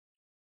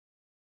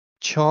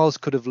Charles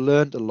could have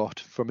learned a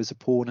lot from his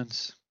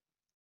opponents.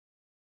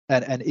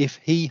 And if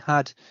he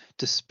had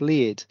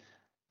displayed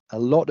a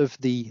lot of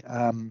the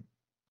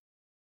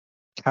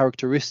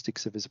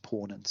characteristics of his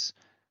opponents,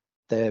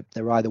 there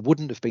either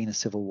wouldn't have been a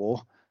civil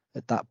war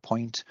at that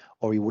point,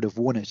 or he would have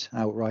won it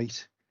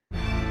outright.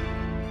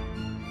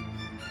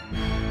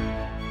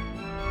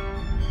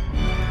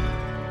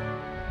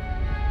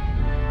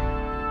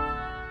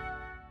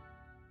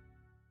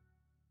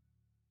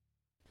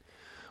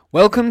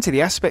 Welcome to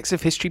the Aspects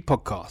of History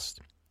podcast.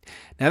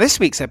 Now, this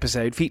week's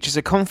episode features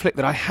a conflict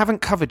that I haven't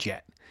covered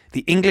yet,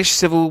 the English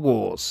Civil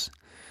Wars.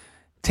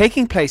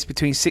 Taking place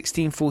between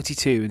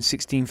 1642 and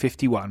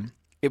 1651,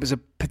 it was a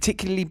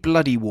particularly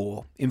bloody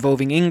war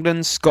involving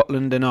England,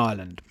 Scotland and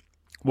Ireland.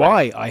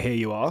 Why, I hear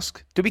you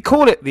ask, do we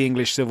call it the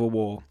English Civil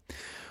War?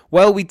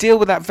 Well, we deal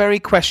with that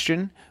very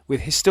question with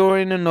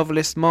historian and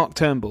novelist Mark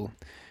Turnbull,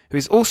 who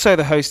is also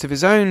the host of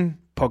his own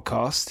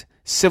podcast,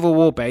 Civil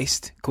War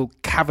based,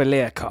 called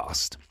Cavalier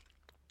Cast.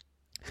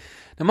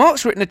 Now,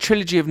 Mark's written a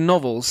trilogy of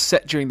novels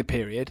set during the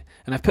period,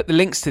 and I've put the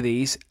links to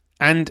these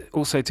and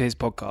also to his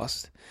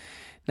podcast.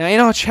 Now, in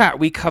our chat,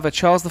 we cover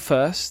Charles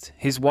I,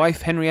 his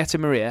wife Henrietta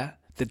Maria,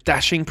 the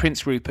dashing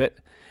Prince Rupert,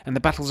 and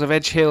the battles of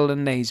Edge Hill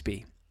and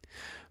Naseby.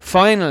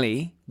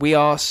 Finally, we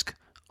ask,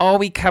 are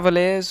we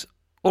Cavaliers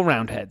or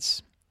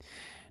Roundheads?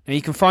 Now,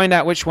 you can find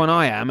out which one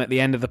I am at the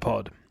end of the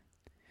pod.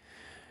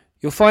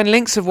 You'll find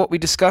links of what we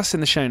discuss in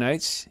the show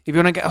notes. If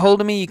you want to get a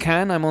hold of me, you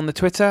can. I'm on the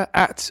Twitter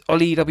at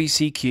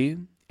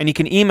OllieWCQ. And you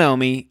can email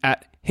me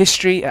at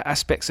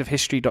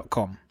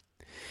history@aspectsofhistory.com.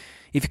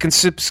 If you can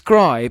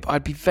subscribe,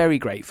 I'd be very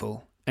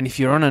grateful. And if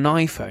you're on an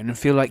iPhone and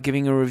feel like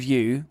giving a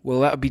review, well,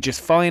 that would be just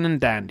fine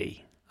and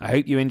dandy. I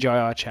hope you enjoy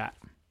our chat.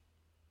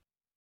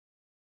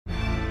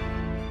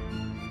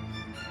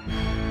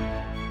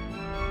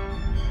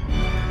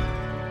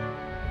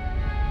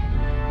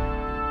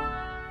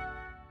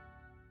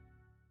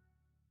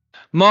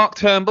 Mark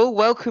Turnbull,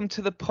 welcome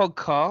to the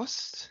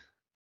podcast.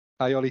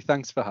 Hi, Ollie.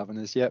 Thanks for having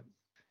us. Yep.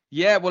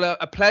 Yeah, well,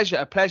 a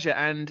pleasure.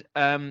 And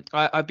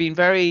I've been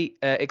very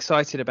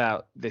excited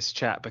about this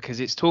chat because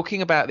it's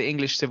talking about the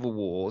English Civil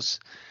Wars.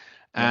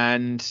 Yeah.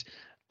 And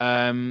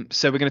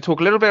so we're going to talk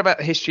a little bit about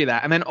the history of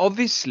that. And then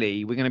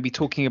obviously we're going to be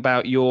talking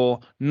about your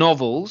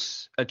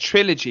novels, a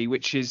trilogy,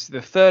 which is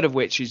the third of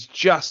which is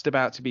just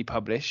about to be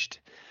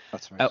published.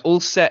 That's right. All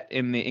set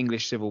in the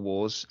English Civil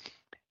Wars.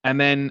 And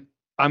then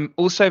I'm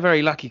also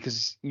very lucky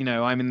because, you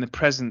know, I'm in the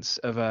presence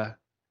of a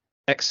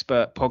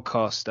expert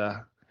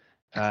podcaster,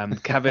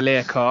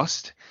 Cavalier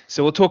Cast.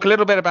 So we'll talk a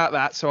little bit about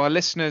that. So our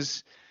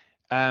listeners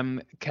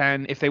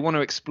can, if they want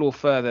to explore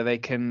further, they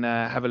can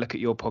have a look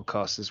at your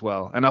podcast as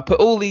well. And I'll put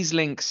all these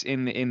links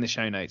in the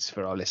show notes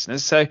for our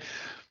listeners. So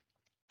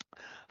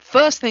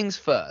first things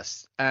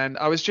first, and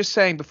I was just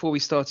saying before we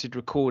started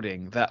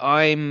recording that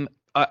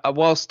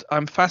whilst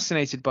I'm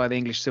fascinated by the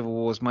English Civil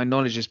Wars, my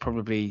knowledge is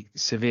probably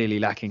severely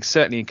lacking,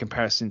 certainly in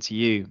comparison to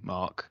you,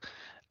 Mark.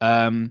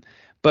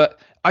 But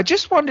I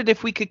just wondered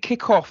if we could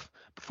kick off,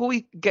 before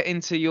we get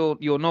into your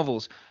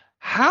novels,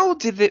 why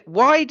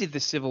did the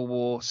Civil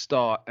War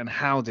start and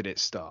how did it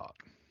start?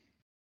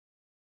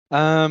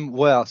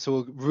 Well, so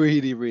a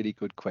really, really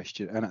good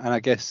question. And I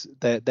guess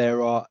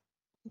there are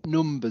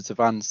numbers of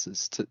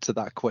answers to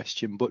that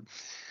question. But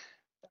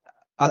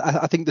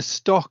I think the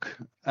stock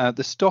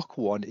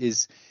one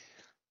is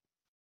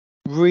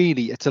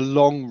really, it's a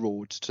long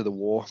road to the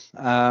war.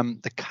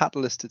 The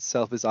catalyst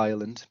itself is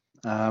Ireland,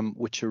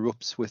 which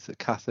erupts with the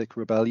Catholic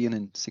rebellion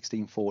in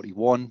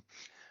 1641.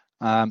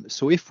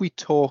 So if we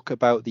talk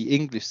about the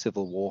English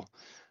Civil War,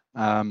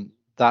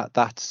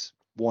 that's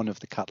one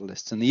of the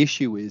catalysts. And the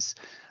issue is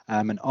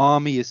an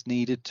army is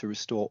needed to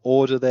restore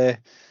order there.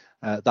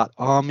 That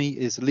army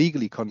is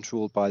legally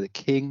controlled by the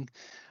king.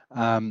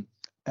 And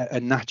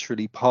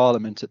naturally,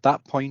 Parliament at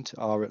that point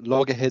are at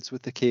loggerheads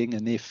with the king,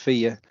 and they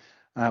fear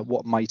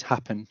what might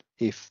happen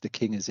if the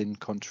king is in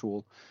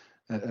control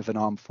of an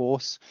armed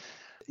force.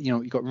 You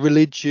know, you've got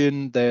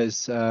religion,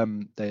 there's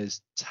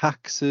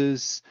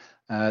taxes,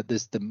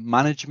 there's the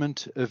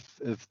management of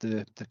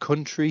the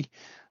country,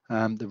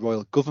 the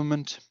royal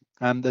government,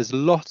 and there's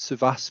lots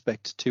of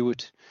aspects to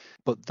it,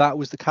 but that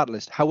was the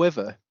catalyst.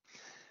 However,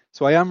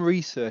 so I am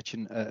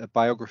researching a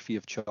biography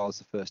of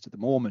Charles I at the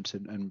moment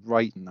and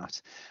writing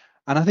that,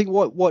 and I think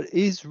what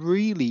is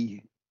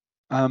really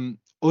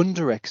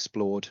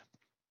underexplored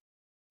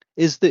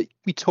is that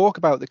we talk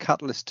about the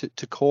catalyst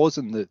to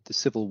causing the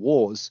civil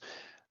wars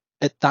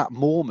at that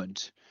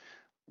moment,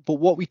 but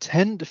what we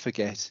tend to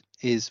forget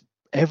is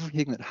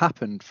everything that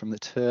happened from the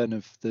turn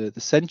of the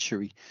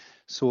century.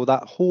 So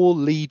that whole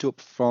lead up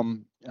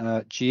from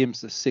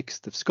James VI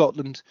of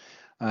Scotland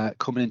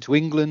coming into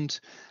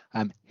England,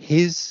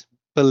 his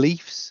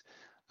beliefs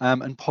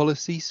and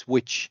policies,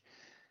 which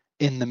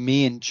in the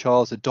main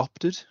Charles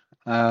adopted.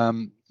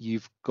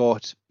 You've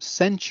got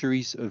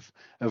centuries of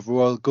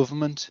royal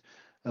government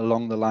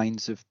along the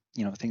lines of,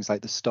 you know, things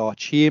like the Star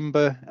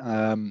Chamber.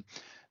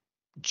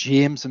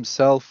 James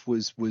himself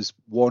was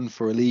one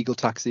for illegal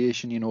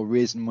taxation, you know,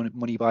 raising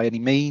money by any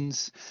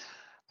means.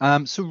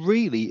 So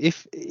really,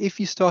 if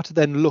you start to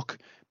then look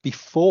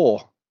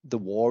before the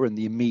war and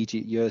the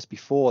immediate years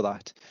before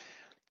that,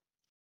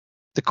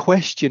 the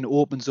question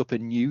opens up a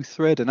new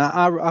thread, and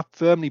I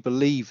firmly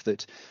believe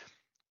that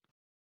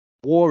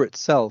war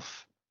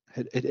itself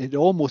it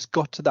almost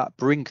got to that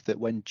brink that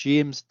when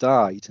James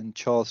died and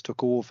Charles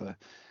took over,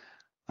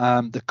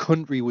 the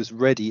country was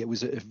ready. It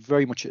was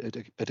very much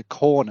at a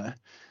corner,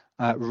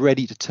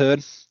 ready to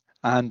turn,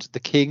 and the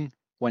king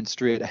went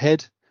straight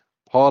ahead.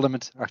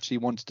 Parliament actually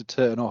wanted to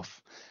turn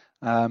off,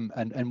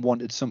 and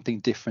wanted something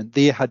different.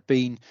 They had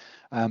been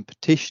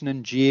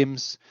petitioning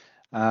James.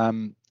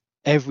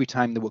 Every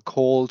time they were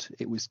called,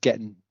 it was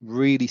getting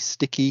really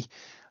sticky.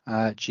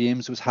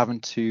 James was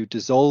having to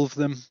dissolve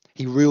them.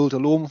 He ruled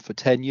alone for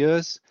 10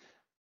 years.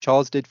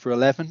 Charles did for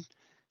 11.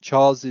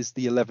 Charles is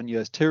the 11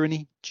 years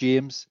tyranny.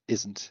 James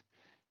isn't.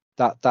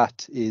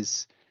 That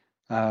is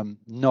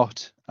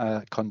not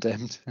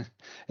condemned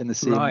in the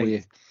same Right.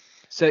 way.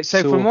 So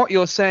from So what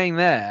you're saying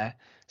there,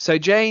 so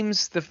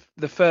James the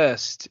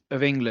first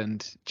of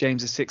England,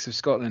 James the sixth of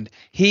Scotland,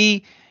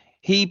 he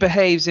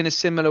behaves in a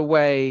similar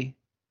way,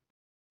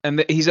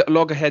 and he's at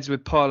loggerheads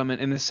with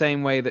Parliament in the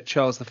same way that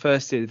Charles the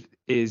first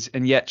is,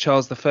 and yet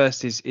Charles the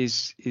first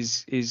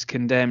is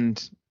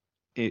condemned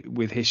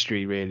with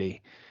history.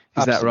 Really,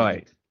 is that absolutely,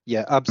 right? yeah,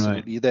 Right.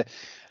 absolutely.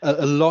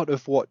 A lot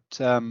of what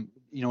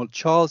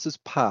Charles's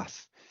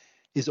path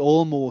is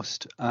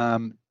almost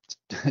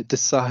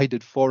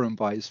decided for him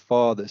by his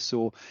father.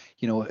 So,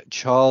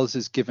 Charles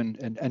is given,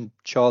 and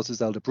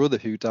Charles's elder brother,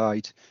 who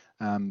died,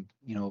 a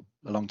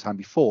long time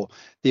before,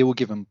 they were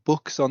given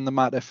books on the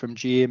matter from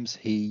James.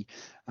 He,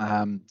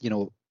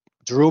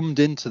 drummed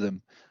into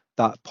them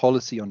that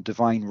policy on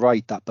divine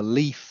right, that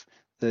belief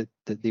that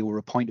they were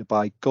appointed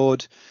by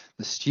God.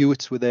 The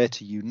Stuarts were there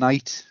to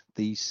unite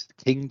these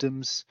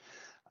kingdoms,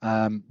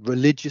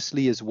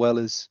 religiously as well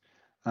as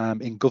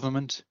in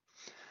government.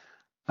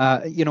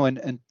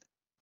 And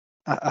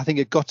I think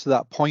it got to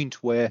that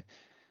point where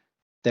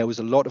there was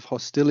a lot of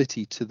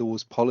hostility to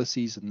those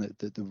policies and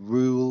the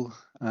rule,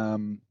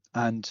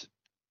 and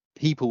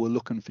people were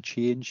looking for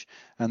change,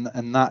 and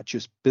that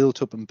just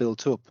built up and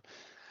built up.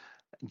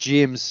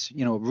 James,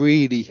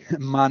 really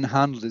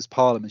manhandled his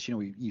parliaments.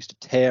 He used to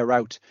tear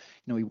out,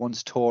 he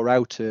once tore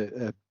out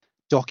a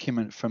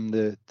document from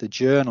the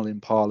journal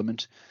in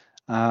Parliament,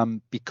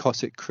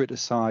 because it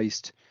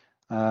criticised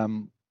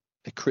him.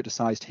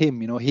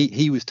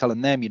 He was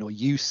telling them,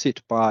 you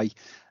sit by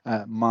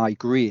my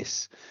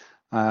grace.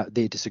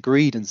 They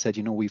disagreed and said,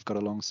 we've got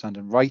a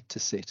long-standing right to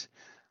sit.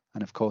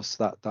 And of course,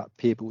 that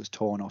paper was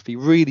torn off. He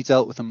really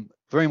dealt with them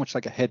very much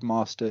like a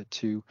headmaster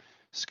to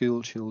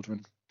school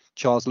children.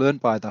 Charles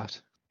learned by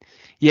that.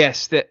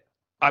 Yes, that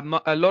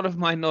a lot of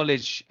my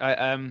knowledge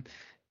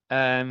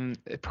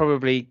it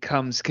probably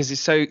comes because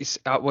it's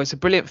a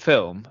brilliant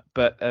film,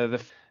 but the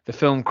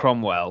film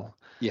Cromwell.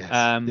 Yes,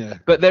 yeah,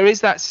 But there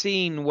is that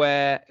scene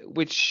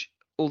which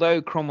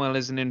although Cromwell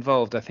isn't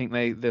involved, I think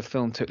the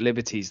film took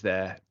liberties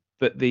there.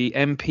 But the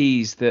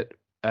MPs that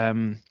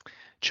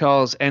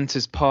Charles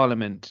enters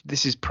Parliament.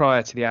 This is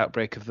prior to the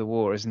outbreak of the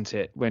war, isn't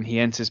it? When he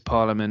enters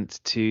Parliament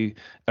to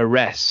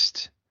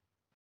arrest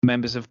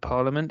members of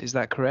Parliament. Is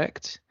that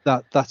correct?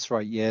 that's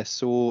right. Yeah,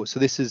 so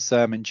this is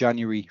in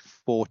January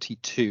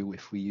 42,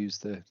 if we use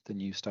the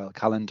new style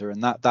calendar,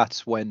 and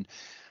that's when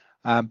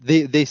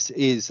this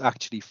is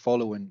actually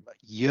following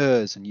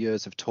years and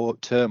years of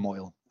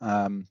turmoil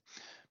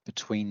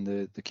between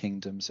the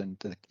kingdoms and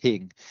the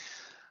king.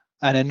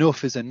 And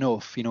enough is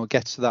enough. It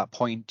gets to that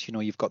point.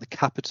 You've got the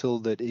capital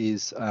that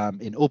is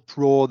in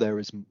uproar. There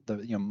is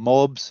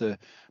mobs are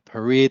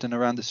parading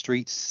around the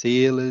streets,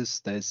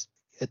 sailors. There's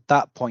At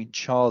that point,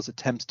 Charles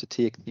attempts to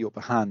take the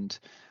upper hand,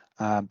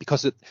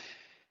 because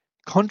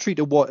contrary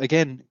to what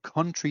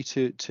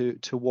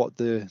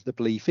the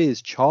belief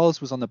is,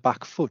 Charles was on the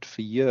back foot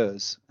for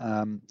years,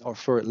 or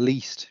for at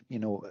least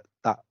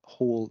that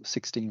whole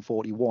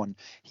 1641.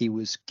 He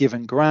was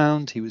given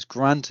ground. He was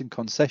granting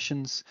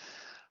concessions.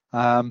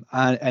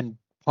 And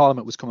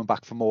Parliament was coming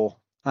back for more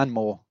and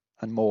more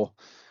and more.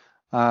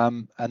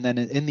 And then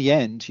in the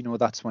end,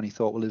 that's when he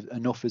thought, well,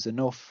 enough is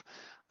enough.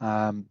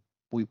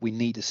 We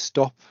need to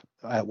stop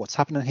what's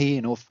happening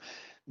here.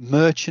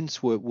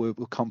 Merchants were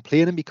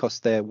complaining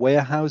because their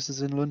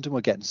warehouses in London were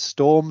getting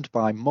stormed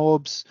by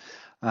mobs.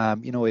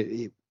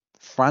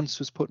 France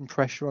was putting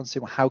pressure on,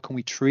 saying, well, how can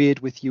we trade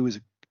with you as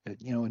a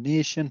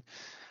nation?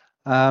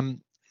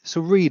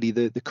 So really,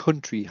 the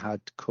country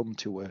had come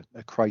to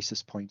a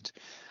crisis point.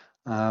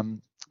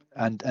 And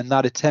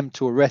that attempt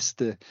to arrest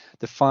the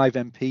five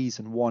MPs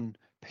and one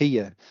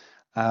peer,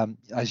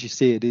 as you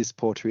say, it is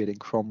portrayed in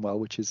Cromwell,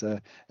 which is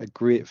a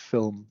great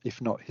film,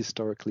 if not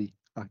historically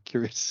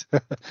accurate.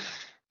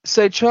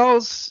 So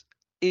Charles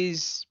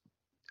is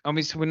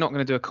obviously we're not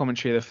going to do a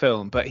commentary of the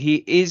film, but he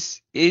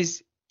is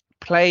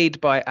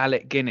played by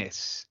Alec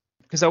Guinness.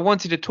 Because I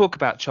wanted to talk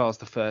about Charles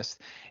the First.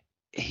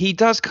 He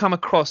does come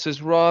across as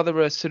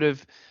rather a sort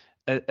of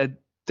a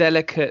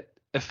delicate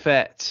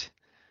effect,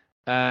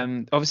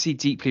 obviously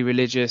deeply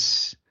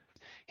religious.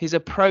 His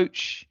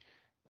approach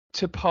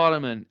to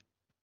Parliament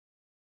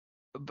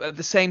but at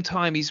the same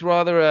time,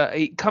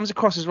 he comes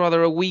across as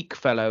rather a weak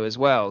fellow as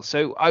well.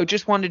 So I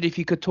just wondered if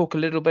you could talk a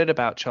little bit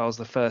about Charles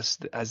the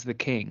First as the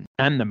king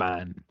and the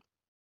man.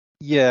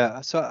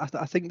 Yeah, so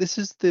I think this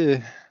is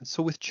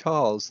so with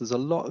Charles, there's a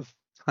lot of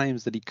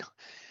times that he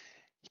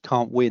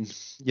can't win,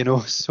 you know.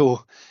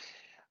 So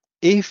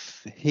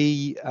if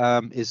he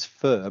is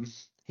firm,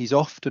 he's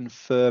often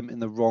firm in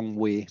the wrong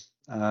way,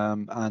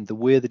 and the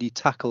way that he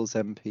tackles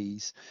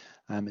MPs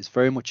is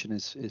very much in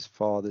his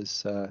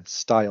father's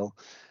style.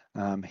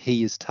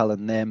 He is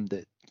telling them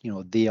that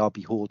they are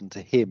beholden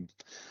to him,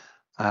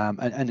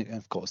 and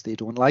of course they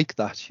don't like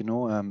that.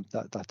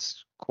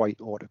 That's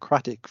quite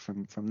autocratic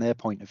from their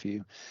point of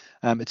view.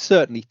 It's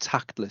certainly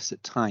tactless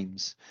at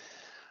times.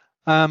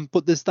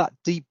 But there's that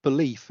deep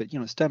belief that,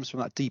 it stems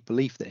from that deep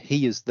belief that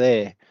he is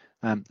there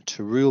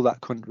to rule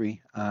that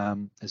country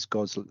as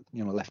God's,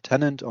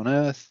 lieutenant on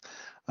earth.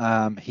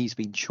 He's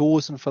been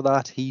chosen for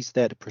that. He's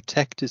there to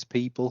protect his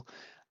people.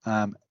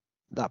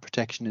 That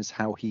protection is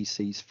how he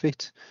sees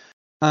fit.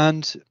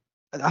 And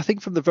I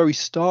think from the very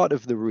start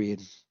of the reign,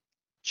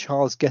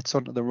 Charles gets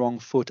onto the wrong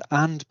foot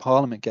and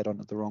Parliament get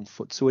onto the wrong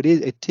foot. So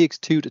it takes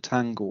two to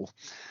tango.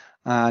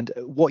 And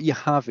what you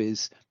have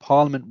is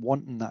Parliament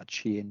wanting that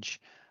change,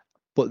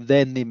 but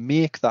then they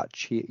make that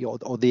change,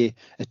 or they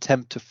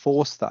attempt to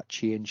force that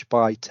change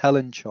by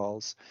telling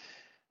Charles,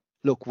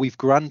 look, we've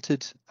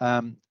granted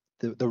the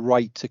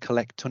right to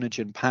collect tonnage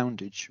and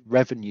poundage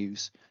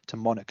revenues to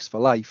monarchs for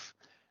life.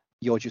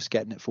 You're just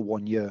getting it for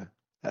 1 year.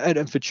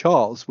 And for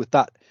Charles, with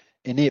that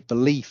innate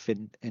belief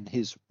in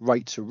his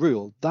right to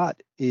rule,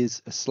 that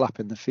is a slap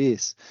in the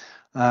face.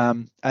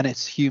 And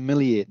it's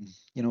humiliating,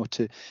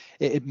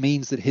 it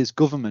means that his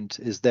government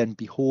is then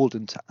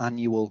beholden to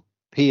annual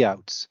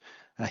payouts.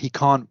 He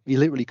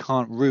literally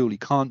can't rule. He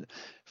can't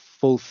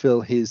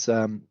fulfill his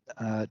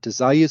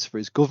desires for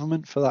his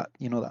government for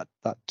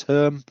that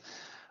term.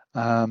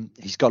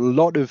 He's got a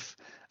lot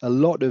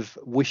of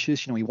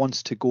wishes. He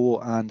wants to go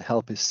and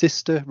help his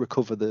sister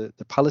recover the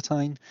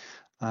Palatine.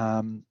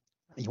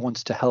 He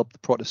wants to help the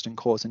Protestant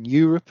cause in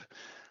Europe,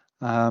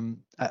 and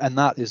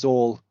that is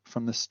all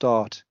from the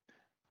start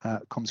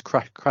comes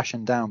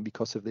crashing down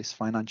because of this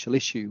financial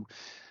issue.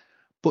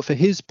 But for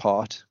his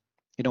part,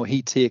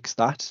 he takes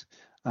that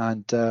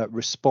and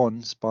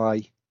responds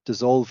by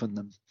dissolving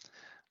them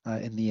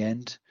in the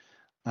end,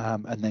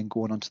 and then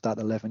going on to that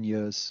 11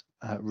 years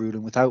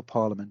ruling without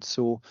Parliament.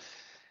 So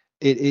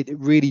it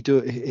really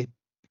it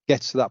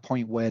gets to that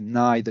point where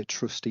neither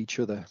trust each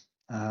other,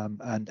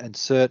 and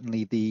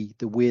certainly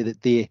the way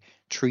that they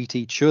treat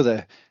each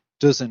other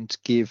doesn't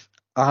give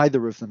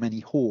either of them any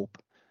hope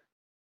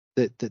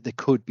that there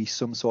could be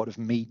some sort of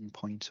meeting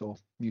point or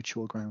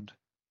mutual ground.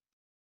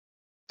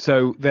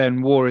 So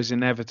then war is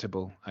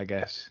inevitable, I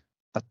guess.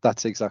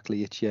 That's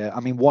exactly it. Yeah,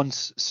 I mean,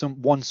 once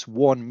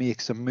one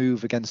makes a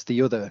move against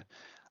the other,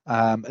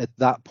 at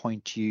that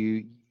point,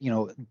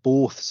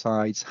 both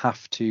sides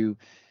have to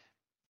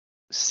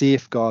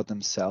safeguard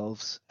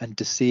themselves and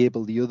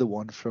disable the other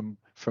one from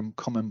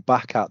coming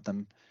back at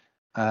them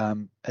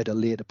at a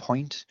later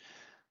point.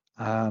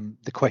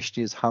 The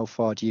question is, how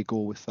far do you go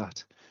with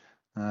that?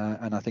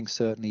 And I think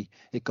certainly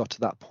it got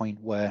to that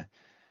point where,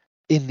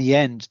 in the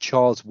end,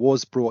 Charles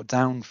was brought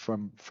down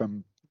from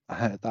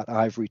that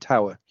ivory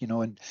tower,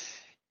 and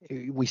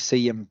we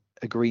see him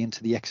agreeing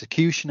to the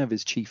execution of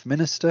his chief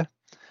minister,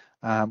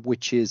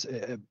 which is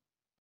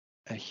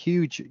a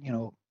huge,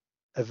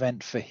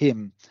 event for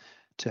him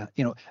to,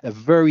 a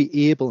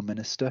very able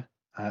minister,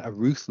 a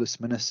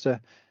ruthless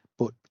minister,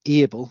 but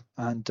able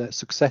and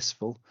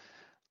successful,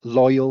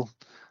 loyal,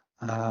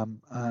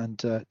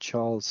 and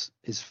Charles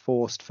is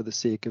forced, for the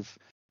sake of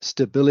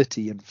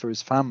stability and for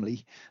his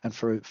family and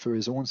for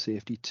his own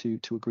safety, to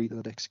agree to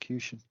that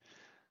execution.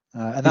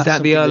 And Is that's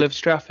that the something Earl that, of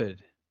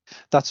Strafford?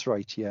 that's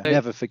right. Yeah,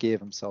 never forgave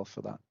himself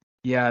for that.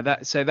 Yeah,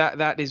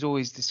 that is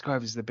always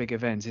described as the big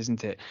event,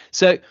 isn't it?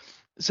 So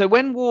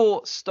when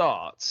war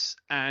starts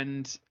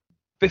and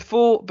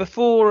before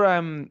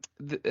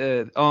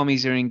the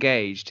armies are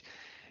engaged,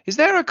 is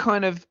there a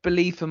kind of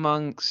belief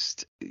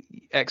amongst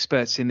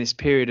experts in this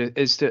period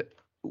as to,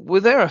 were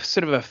there a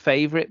sort of a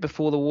favorite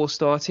before the war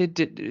started?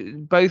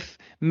 Did both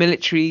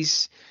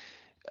militaries,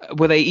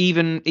 were they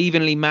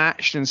evenly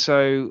matched, and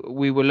so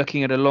we were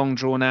looking at a long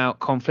drawn out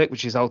conflict,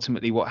 which is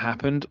ultimately what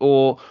happened,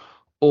 or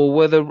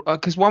whether,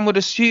 because one would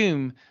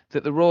assume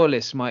that the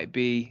royalists might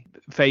be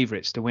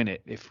favourites to win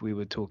it if we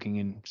were talking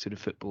in sort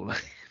of footballing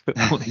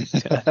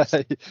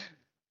terms.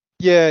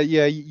 Yeah,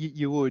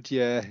 you would,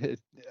 yeah.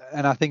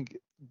 And I think,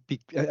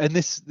 and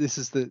this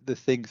is the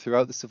thing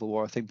throughout the Civil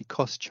War. I think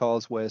because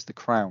Charles wears the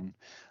crown,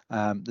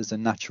 there's a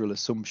natural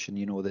assumption,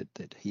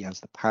 that he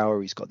has the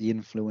power, he's got the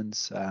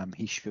influence,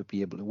 he should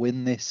be able to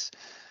win this.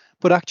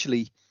 But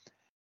actually,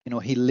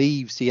 he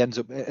leaves, he ends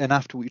up, and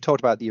after we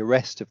talked about the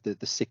arrest of the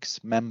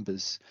six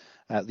members,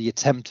 the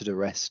attempted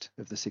arrest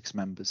of the six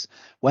members,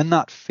 when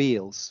that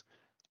fails,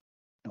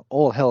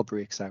 all hell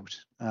breaks out,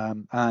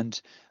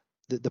 and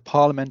the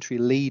parliamentary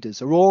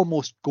leaders are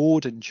almost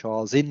goading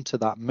Charles into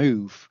that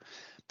move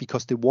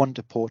because they want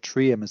to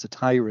portray him as a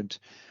tyrant.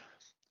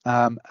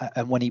 And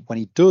when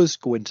he does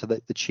go into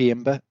the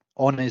chamber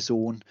on his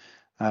own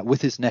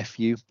with his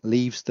nephew,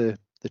 leaves the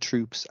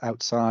troops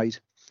outside.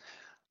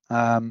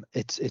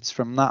 It's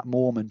from that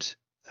moment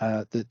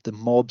that the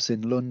mobs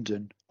in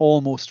London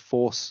almost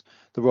force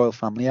the royal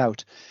family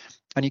out.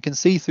 And you can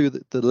see through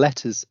the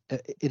letters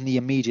in the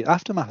immediate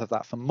aftermath of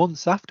that, for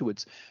months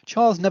afterwards,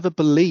 Charles never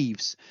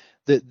believes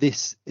that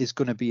this is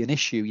going to be an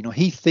issue.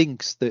 He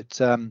thinks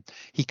that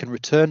he can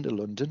return to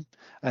London,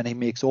 and he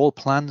makes all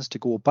plans to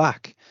go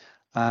back.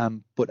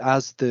 But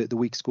as the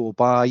weeks go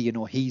by,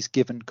 he's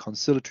given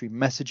conciliatory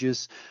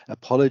messages,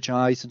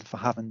 apologising for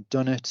having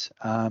done it,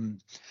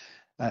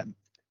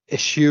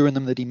 assuring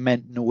them that he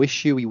meant no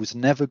issue. He was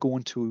never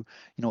going to,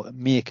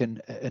 make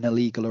an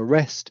illegal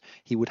arrest.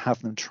 He would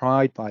have them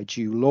tried by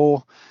due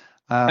law.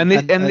 And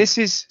this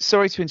is,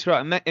 sorry to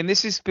interrupt, and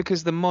this is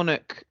because the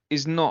monarch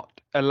is not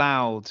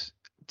allowed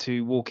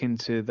to walk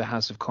into the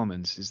House of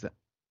Commons. Is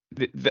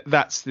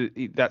that's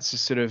a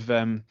sort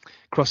of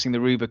crossing the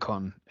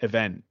Rubicon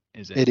event,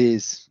 is it? It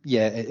is,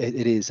 yeah,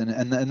 it is,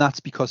 and that's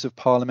because of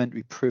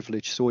parliamentary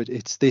privilege. So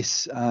it's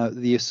this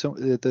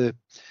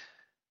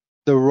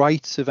the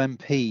rights of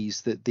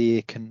MPs that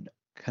they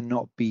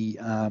cannot be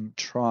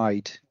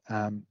tried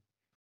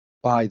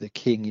by the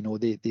king.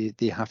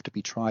 They have to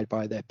be tried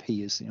by their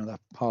peers.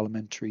 That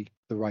parliamentary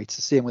the rights.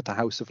 The same with the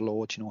House of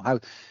Lords. How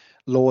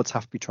Lords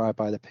have to be tried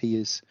by their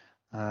peers,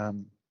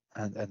 and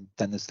then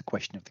there's the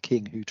question of the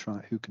king, who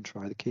can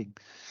try the king.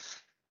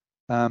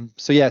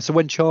 So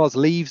when Charles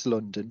leaves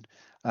London,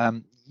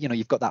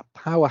 you've got that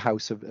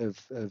powerhouse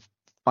of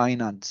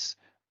finance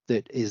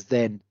that is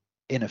then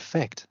in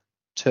effect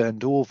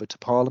turned over to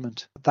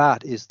Parliament.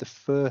 That is the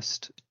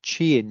first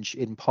change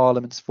in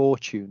Parliament's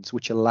fortunes,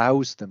 which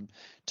allows them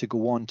to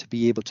go on to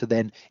be able to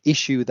then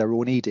issue their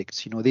own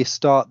edicts. They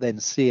start then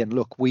saying,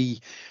 look,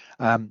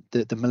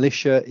 the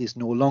militia is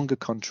no longer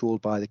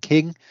controlled by the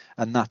king,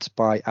 and that's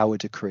by our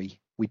decree.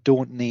 We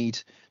don't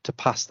need to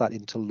pass that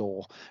into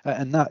law.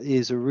 And that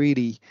is a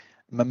really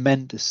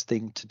momentous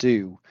thing to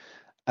do.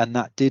 And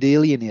that did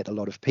alienate a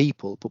lot of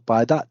people. But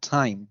by that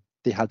time,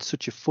 they had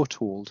such a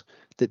foothold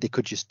that they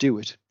could just do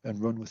it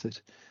and run with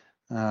it.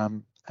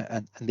 And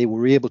they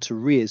were able to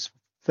raise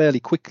fairly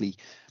quickly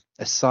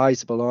a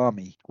sizable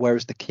army,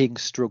 whereas the king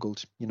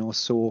struggled.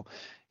 So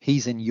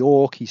he's in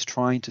York, he's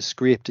trying to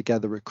scrape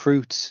together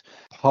recruits.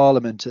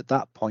 Parliament at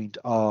that point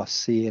are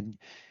saying,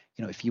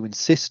 if you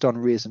insist on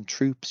raising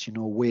troops,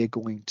 we're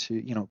going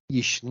to,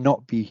 you should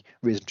not be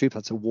raising troops.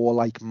 That's a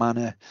warlike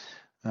manner.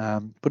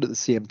 But at the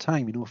same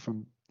time,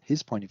 from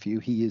his point of view,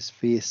 he is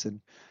facing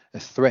a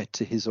threat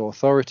to his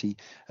authority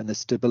and the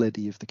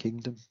stability of the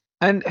kingdom.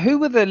 And who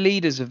were the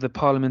leaders of the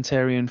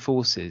parliamentarian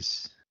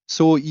forces?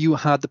 So you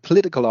had the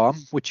political arm,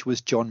 which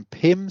was John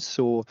Pym,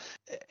 so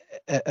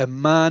a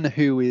man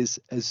who is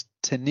as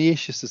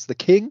tenacious as the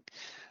king,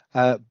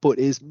 but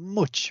is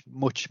much,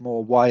 much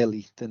more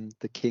wily than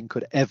the king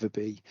could ever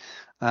be.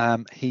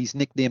 He's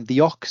nicknamed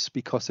the Ox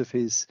because of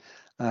his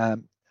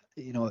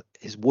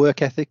his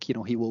work ethic.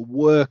 He will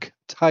work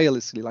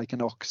tirelessly like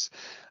an ox.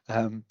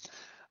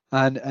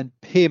 And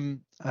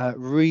Pym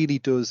really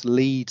does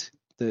lead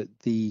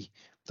the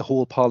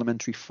whole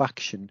parliamentary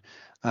faction,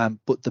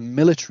 but the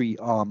military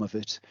arm of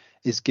it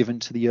is given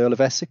to the Earl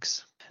of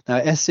Essex. Now,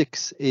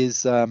 Essex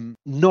is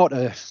not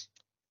a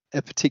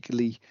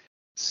particularly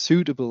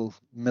suitable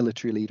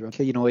military leader.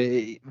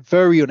 Okay,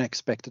 very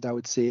unexpected, I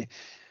would say,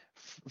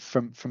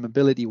 from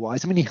ability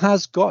wise. I mean, he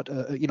has got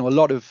a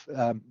lot of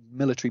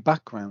military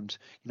background.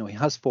 He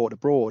has fought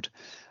abroad.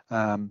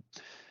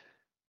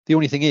 The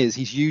only thing is,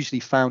 he's usually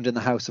found in the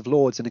House of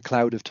Lords in a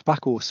cloud of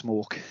tobacco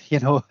smoke.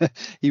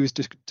 He was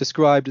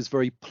described as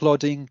very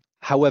plodding.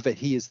 However,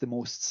 he is the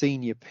most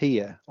senior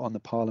peer on the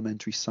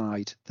parliamentary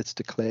side that's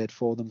declared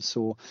for them.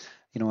 So,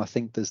 I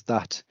think there's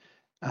that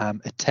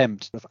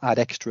attempt to add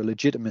extra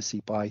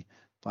legitimacy by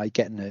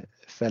getting a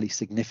fairly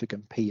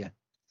significant peer.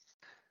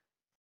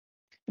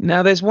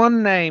 Now, there's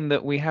one name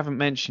that we haven't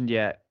mentioned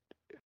yet,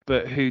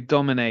 but who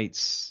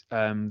dominates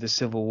the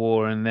Civil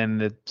War and then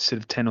the sort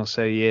of 10 or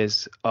so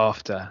years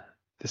after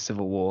the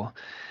Civil War.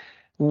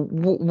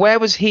 Where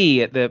was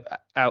he at the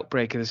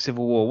outbreak of the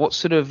Civil War? What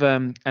sort of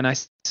and I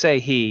say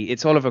he,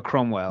 it's Oliver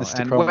Cromwell. Mr.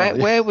 And Cromwell,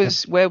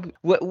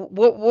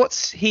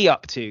 what's he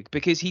up to?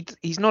 Because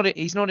he's not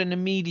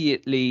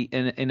immediately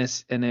in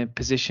a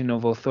position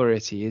of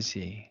authority, is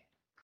he?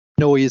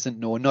 No, he isn't.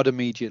 No, not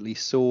immediately.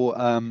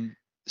 So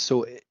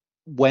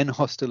when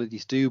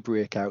hostilities do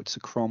break out, so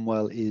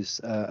Cromwell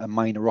is a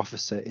minor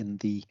officer in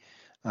the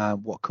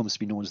what comes to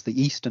be known as the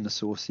Eastern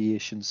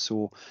Association,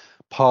 so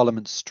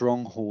Parliament's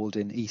stronghold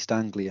in East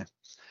Anglia.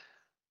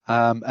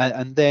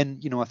 And then,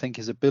 I think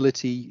his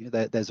ability,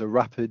 there's a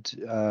rapid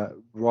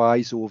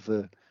rise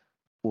over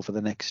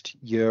the next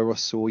year or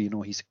so.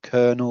 He's a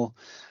colonel.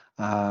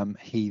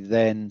 He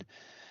then,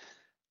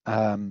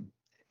 at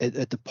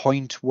the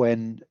point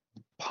when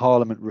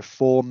Parliament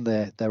reform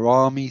their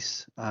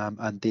armies,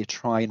 and they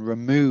try and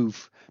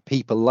remove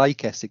people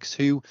like Essex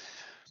who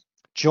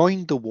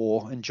joined the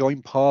war and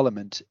joined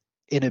Parliament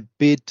in a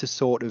bid to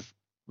sort of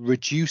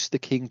reduce the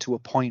king to a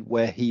point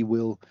where he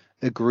will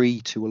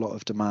agree to a lot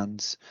of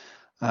demands.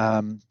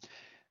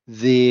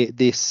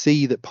 They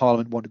see that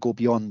Parliament want to go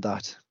beyond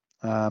that.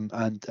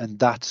 And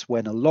that's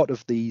when a lot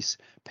of these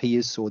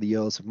peers, so the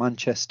Earls of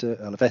Manchester,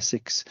 Earl of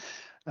Essex,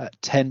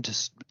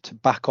 tend to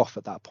back off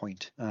at that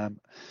point.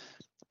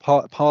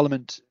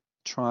 Parliament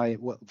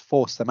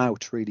force them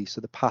out, really.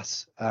 So they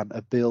pass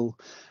a bill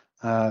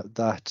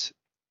that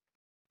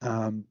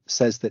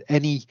says that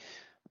any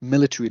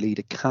military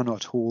leader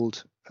cannot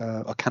hold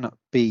or cannot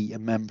be a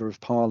member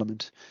of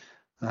Parliament.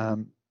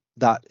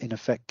 That in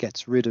effect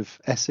gets rid of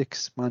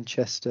Essex,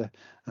 Manchester,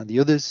 and the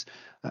others.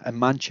 And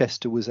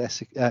Manchester was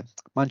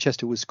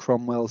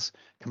Cromwell's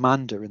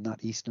commander in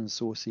that Eastern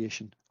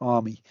Association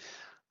army.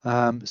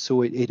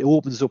 So it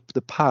opens up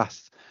the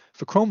path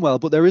for Cromwell,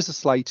 but there is a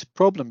slight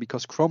problem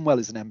because Cromwell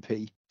is an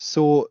MP.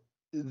 So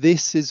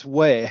this is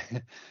where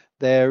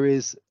there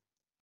is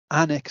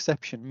an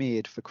exception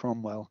made for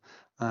Cromwell,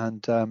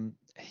 and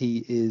he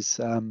is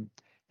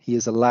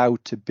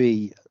allowed to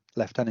be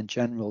Lieutenant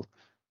General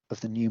of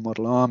the New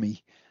Model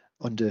Army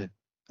under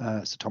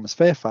Sir Thomas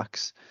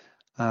Fairfax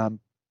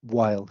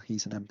while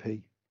he's an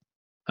MP.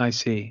 I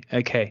see.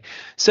 Okay.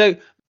 So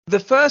the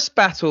first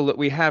battle that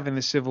we have in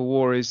the Civil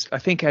War is, I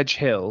think, Edge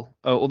Hill,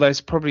 although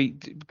it's probably,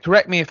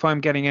 correct me if I'm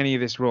getting any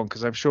of this wrong,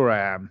 because I'm sure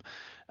I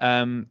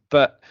am.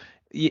 But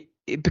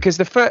because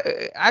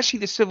actually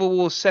the Civil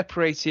War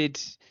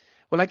separated,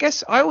 well, I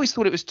guess I always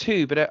thought it was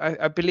two, but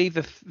I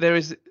believe there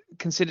is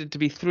considered to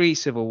be three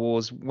civil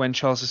wars when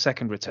Charles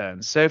II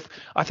returns. So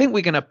I think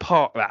we're going to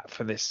park that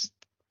for this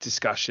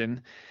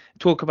discussion,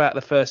 talk about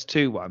the first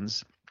two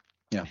ones.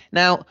 Yeah.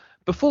 Now,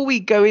 before we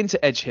go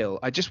into Edge Hill,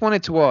 I just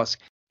wanted to ask,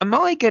 am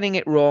I getting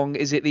it wrong?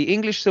 Is it the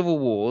English Civil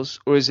Wars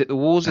or is it the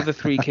Wars of the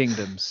Three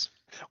Kingdoms?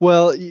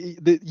 Well,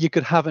 you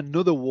could have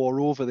another war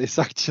over this,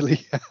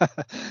 actually.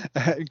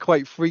 And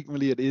quite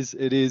frequently it is,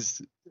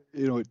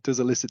 it does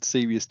elicit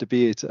serious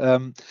debate.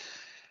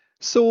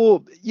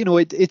 So,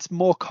 it's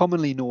more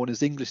commonly known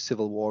as English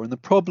Civil War. And the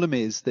problem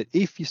is that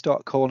if you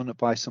start calling it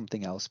by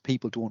something else,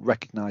 people don't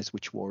recognize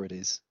which war it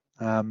is.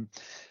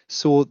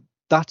 So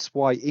that's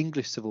why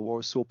English Civil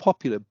War is so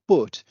popular.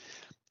 But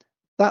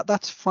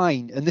that's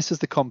fine. And this is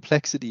the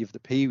complexity of the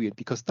period,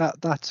 because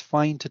that's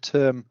fine to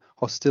term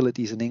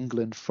hostilities in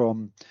England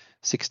from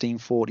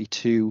 1642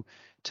 to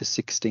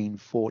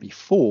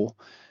 1644.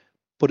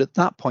 But at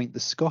that point, the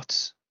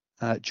Scots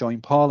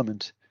join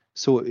Parliament.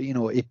 So,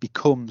 it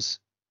becomes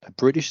a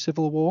British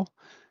Civil War.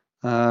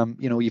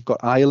 You've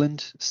got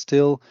Ireland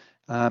still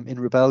in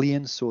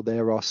rebellion. So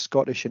there are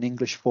Scottish and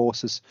English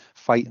forces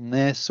fighting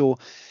there. So,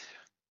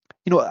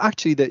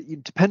 actually,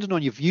 depending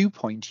on your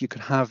viewpoint, you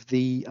could have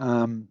the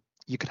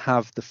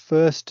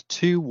first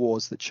two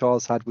wars that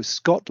Charles had with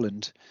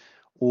Scotland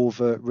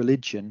over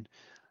religion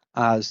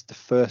as the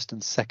first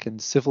and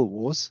second civil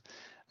wars.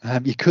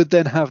 You could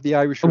then have the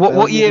Irish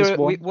Rebellion.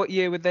 What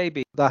year would they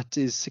be? That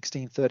is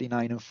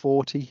 1639 and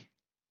 40.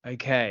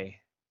 Okay.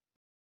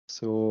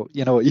 So,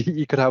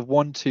 you could have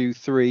 1, 2,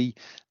 3.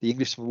 The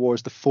English Civil War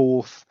is the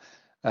fourth.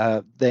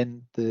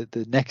 Then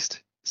the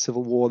next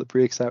Civil War that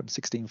breaks out in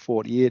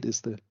 1648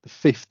 is the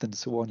fifth, and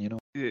so on.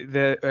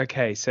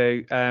 Okay,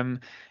 so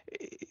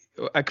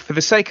for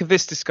the sake of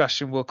this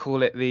discussion, we'll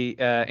call it the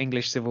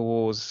English Civil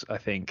Wars, I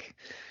think.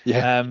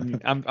 Yeah.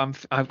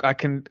 I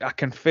can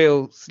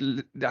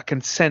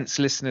sense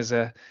listeners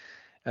are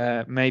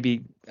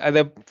maybe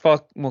they're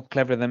far more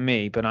clever than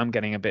me, but I'm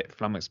getting a bit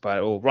flummoxed by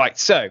it all. Right,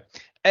 so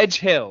Edge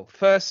Hill,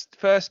 first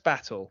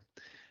battle.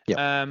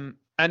 Yeah.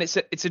 And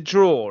it's a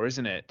draw,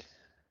 isn't it?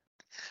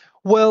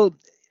 Well,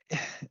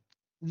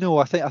 no,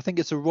 I think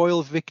it's a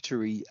royal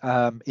victory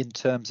in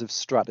terms of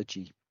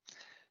strategy.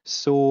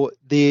 So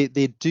they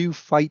do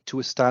fight to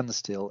a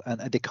standstill, and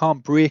they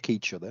can't break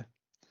each other.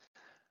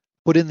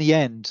 But in the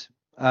end,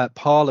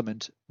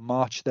 Parliament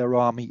march their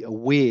army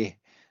away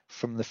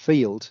from the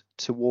field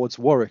towards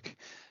Warwick.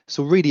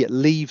 So really, it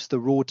leaves the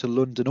road to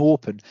London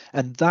open,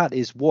 and that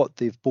is what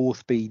they've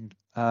both been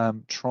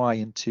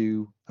trying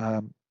to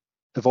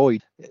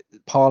avoid.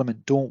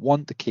 Parliament don't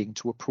want the king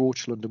to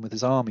approach London with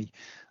his army.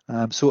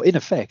 So in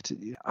effect,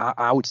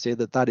 I would say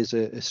that is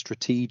a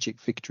strategic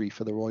victory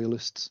for the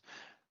Royalists,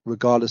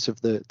 regardless of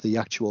the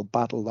actual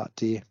battle that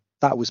day.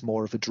 That was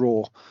more of a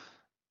draw.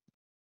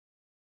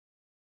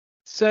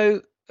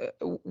 So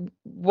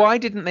why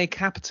didn't they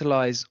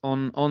capitalize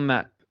on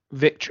that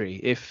victory?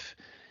 If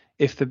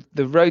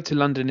the road to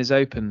London is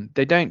open,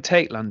 they don't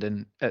take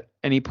London at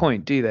any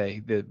point, do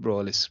they? The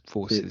Royalist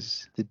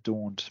forces. They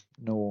don't.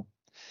 No.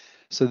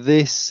 So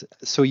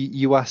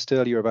you asked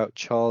earlier about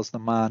Charles the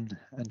Man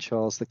and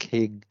Charles the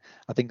King.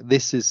 I think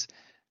this is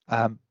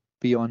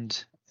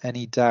beyond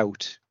any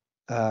doubt.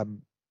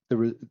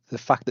 The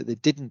fact that they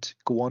didn't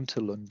go on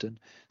to London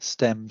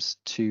stems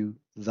to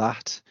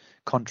that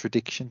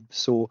contradiction.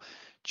 So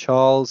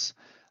Charles,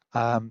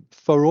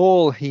 for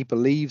all he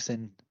believes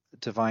in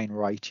divine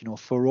right,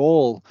 for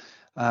all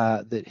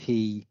that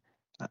he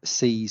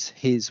sees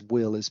his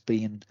will as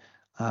being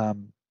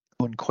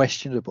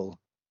unquestionable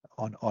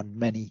on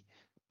many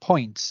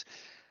points,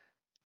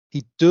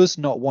 he does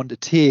not want to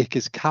take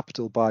his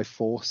capital by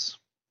force,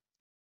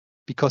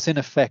 because in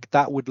effect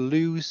that would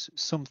lose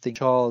something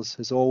Charles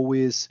has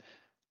always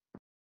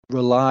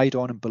relied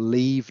on and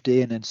believed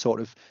in, and sort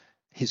of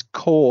his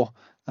core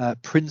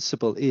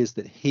principle is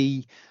that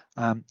he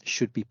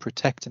should be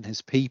protecting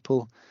his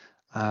people.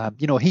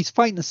 He's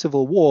fighting a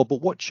civil war,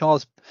 but what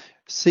Charles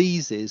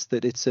sees is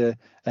that it's a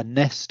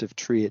nest of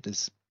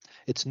traitors.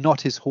 It's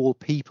not his whole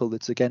people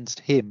that's against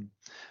him.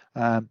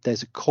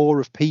 There's a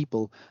core of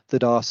people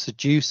that are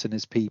seducing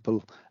his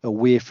people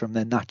away from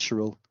their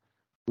natural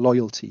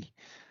loyalty.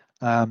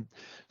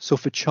 So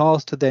for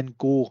Charles to then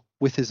go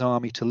with his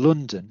army to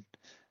London,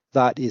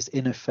 that is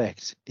in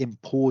effect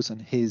imposing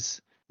his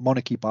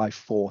monarchy by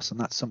force, and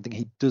that's something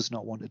he does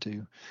not want to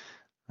do.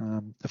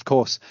 Of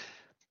course,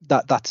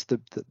 that's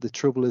the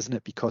trouble, isn't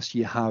it? Because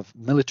you have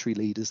military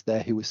leaders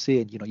there who are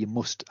saying, you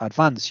must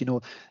advance.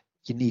 You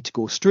need to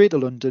go straight to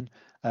London,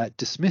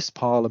 dismiss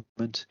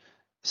Parliament,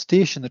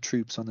 station the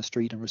troops on the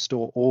street, and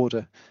restore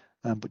order.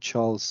 But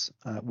Charles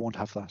won't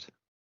have that.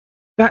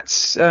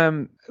 That's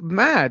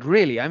mad,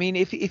 really. I mean,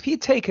 if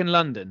he'd taken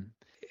London,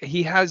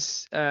 he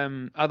has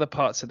other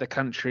parts of the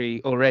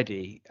country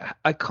already.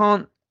 I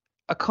can't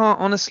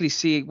honestly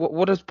see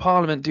what does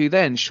Parliament do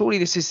then? Surely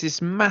this is this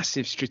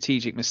massive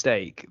strategic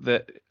mistake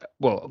that,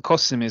 well,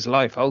 costs him his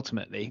life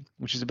ultimately,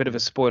 which is a bit of a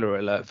spoiler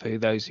alert for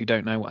those who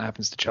don't know what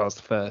happens to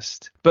Charles I.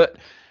 But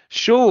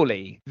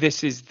surely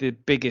this is the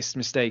biggest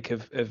mistake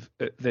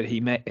that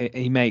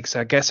he makes,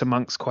 I guess,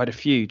 amongst quite a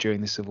few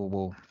during the Civil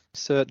War.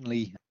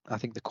 Certainly, I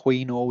think the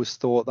Queen always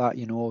thought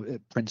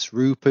that, Prince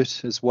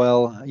Rupert as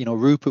well.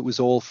 Rupert was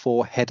all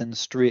for heading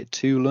straight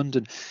to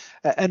London.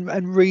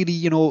 And really,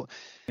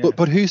 Yeah.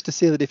 but who's to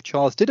say that if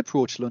Charles did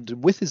approach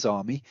London with his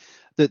army,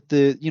 that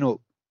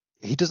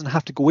he doesn't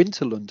have to go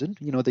into London.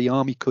 The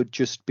army could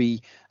just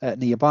be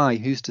nearby.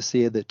 Who's to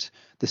say that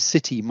the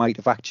city might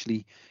have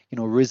actually,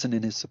 risen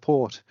in his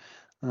support?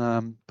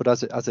 But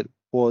as it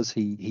was,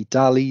 he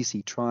dallies.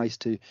 He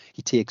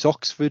takes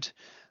Oxford.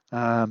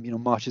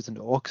 Marches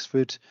into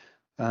Oxford,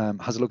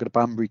 has a look at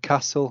Banbury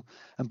Castle,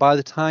 and by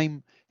the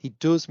time he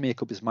does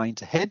make up his mind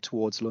to head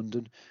towards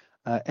London,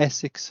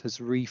 Essex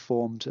has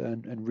reformed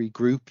and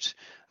regrouped,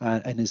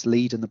 and is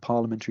leading the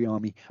parliamentary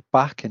army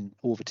back and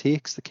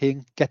overtakes the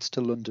king, gets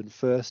to London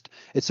first.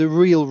 It's a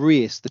real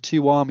race. The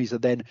two armies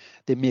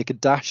they make a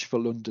dash for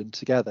London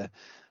together,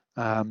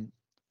 and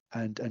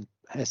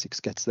Essex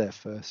gets there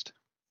first.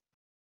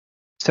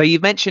 So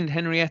you've mentioned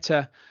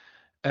Henrietta,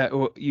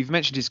 or you've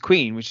mentioned his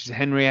queen, which is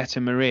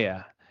Henrietta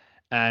Maria,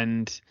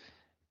 and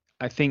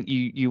I think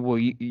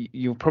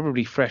you're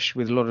probably fresh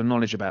with a lot of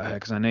knowledge about her,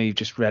 because I know you've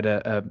just read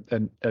a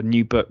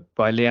new book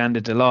by Leander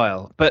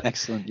Delisle. But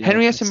Excellent, yeah,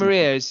 Henrietta excellent.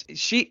 Maria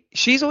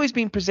she's always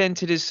been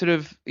presented as sort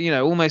of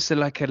almost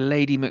like a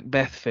Lady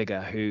Macbeth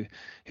figure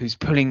who's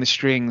pulling the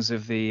strings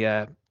of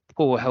the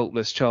poor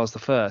helpless Charles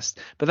I.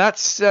 But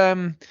that's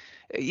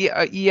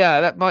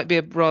that might be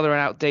a rather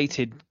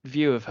outdated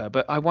view of her.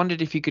 But I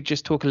wondered if you could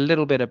just talk a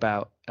little bit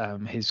about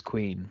his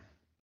queen.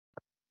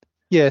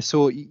 Yeah,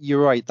 so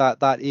you're right.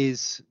 That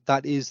is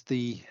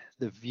the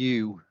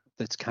view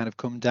that's kind of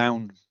come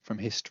down from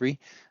history.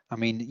 I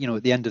mean,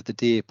 at the end of the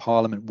day,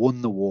 Parliament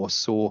won the war,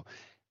 so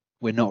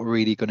we're not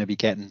really going to be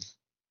getting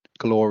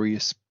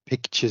glorious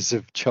pictures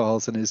of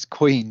Charles and his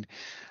queen.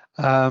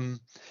 But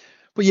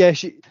yeah,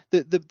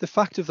 the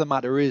fact of the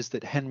matter is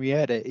that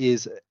Henrietta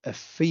is a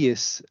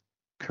fierce,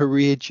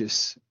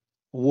 courageous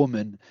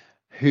woman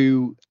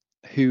who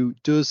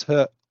does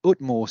her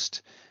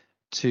utmost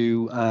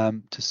to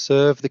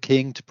serve the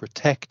king, to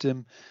protect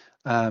him,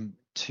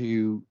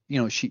 she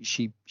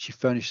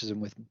furnishes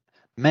him with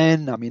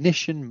men,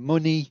 ammunition,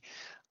 money.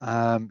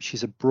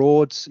 She's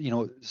abroad,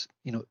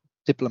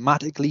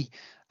 diplomatically,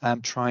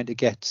 trying to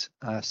get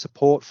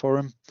support for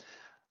him.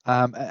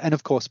 And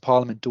of course,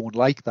 Parliament don't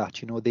like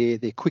that.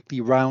 They quickly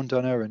round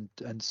on her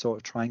and sort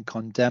of try and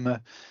condemn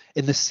her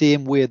in the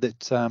same way that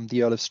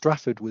the Earl of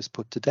Strafford was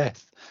put to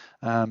death.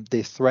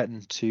 They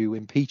threatened to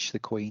impeach the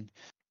Queen,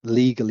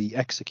 legally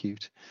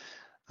execute,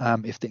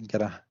 if they can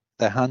get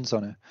their hands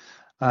on her.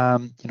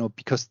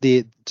 Because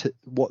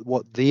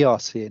what they are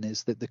saying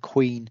is that the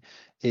Queen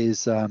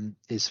is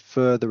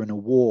furthering a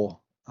war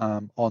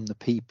on the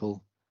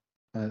people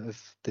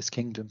of this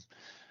kingdom.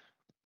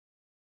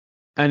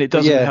 And it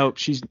doesn't help.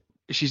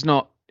 She's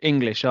not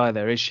English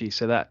either, is she?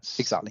 So that's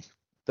exactly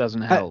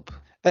doesn't help.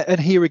 And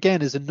here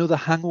again is another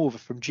hangover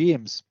from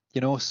James.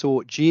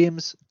 So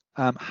James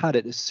had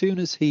it as soon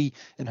as he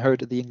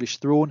inherited the English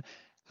throne.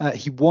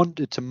 He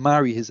wanted to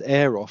marry his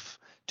heir off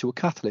to a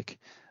Catholic,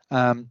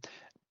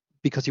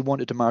 because he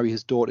wanted to marry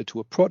his daughter to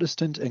a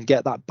Protestant and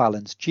get that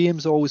balance.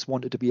 James always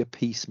wanted to be a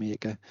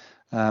peacemaker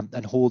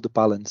and hold the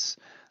balance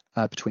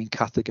between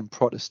Catholic and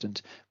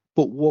Protestant.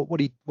 But what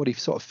he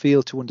sort of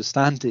failed to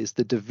understand is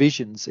the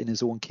divisions in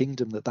his own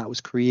kingdom that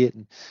was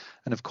creating.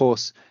 And of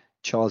course,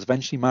 Charles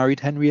eventually married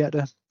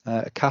Henrietta,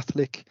 a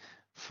Catholic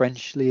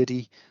French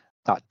lady.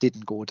 That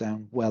didn't go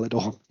down well at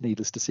all,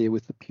 needless to say,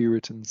 with the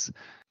Puritans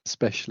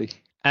especially.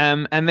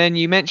 And then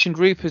you mentioned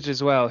Rupert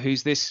as well,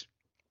 he's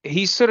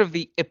sort of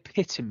the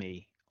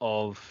epitome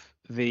of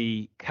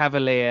the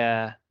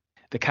Cavalier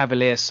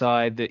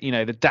side,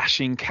 the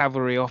dashing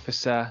cavalry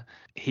officer.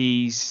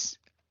 He's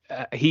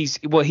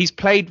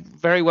played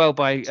very well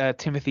by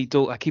Timothy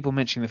Dalton. I keep on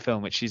mentioning the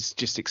film, which is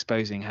just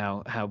exposing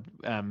how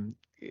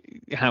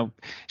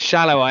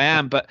shallow I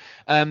am. But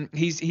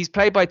he's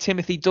played by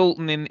Timothy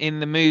Dalton in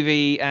the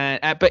movie,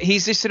 but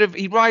he's this sort of,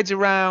 he rides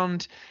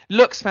around,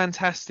 looks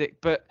fantastic,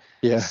 but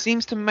Yeah,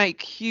 seems to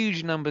make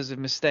huge numbers of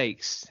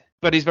mistakes.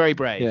 But he's very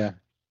brave. yeah.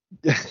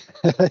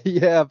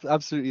 Yeah,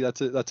 absolutely.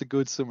 That's a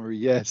good summary.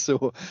 Yeah.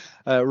 So,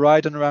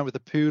 riding around with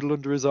a poodle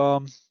under his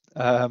arm,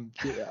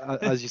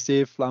 as you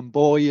say,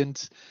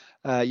 flamboyant.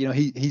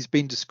 He's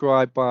been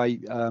described by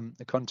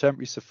a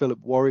contemporary, Sir Philip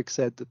Warwick,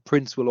 said the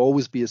prince will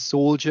always be a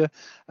soldier,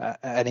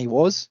 and he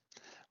was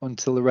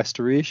until the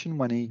Restoration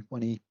when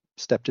he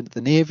stepped into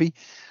the navy.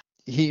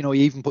 He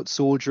even put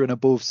soldiering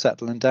above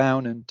settling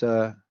down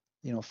and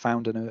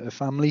founding a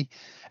family.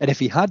 And if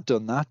he had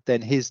done that,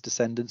 then his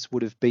descendants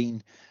would have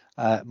been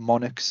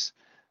monarchs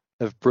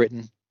of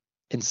Britain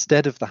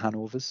instead of the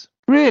Hanovers.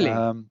 Really?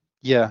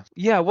 Yeah.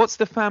 Yeah. What's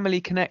the family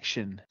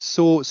connection?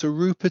 So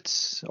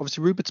Rupert's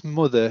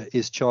mother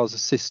is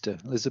Charles's sister,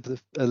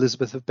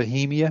 Elizabeth of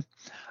Bohemia.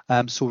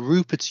 So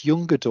Rupert's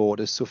younger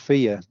daughter,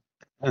 Sophia,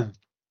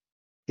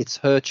 it's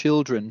her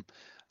children,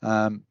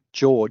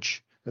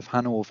 George of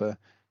Hanover,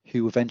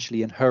 who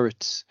eventually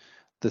inherits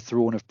the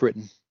throne of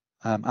Britain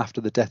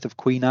after the death of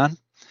Queen Anne.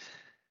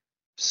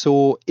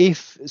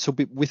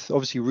 With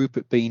obviously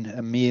Rupert being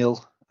a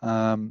male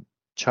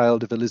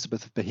child of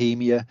Elizabeth of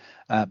Bohemia,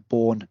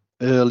 born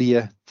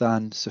earlier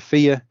than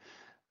Sophia,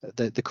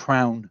 the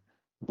crown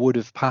would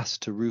have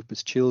passed to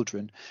Rupert's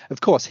children.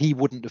 Of course, he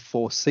wouldn't have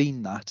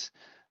foreseen that.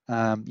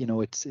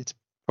 It's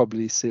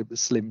probably a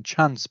slim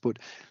chance, but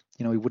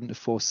he wouldn't have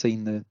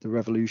foreseen the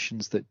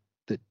revolutions that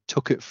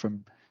took it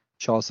from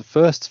Charles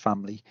I's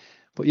family.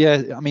 But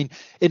yeah, I mean,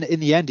 in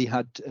the end, he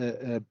had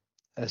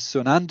a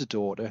son and a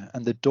daughter,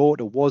 and the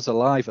daughter was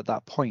alive at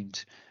that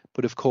point,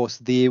 but of course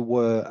they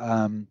were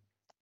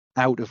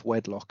out of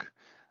wedlock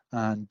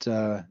and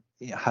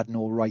had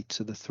no right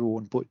to the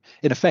throne. But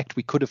in effect,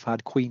 we could have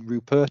had Queen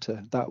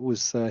Ruperta. That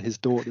was his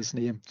daughter's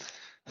name.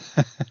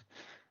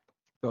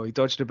 Oh, he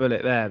dodged a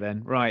bullet there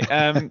then. Right.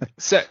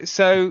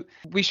 So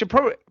we should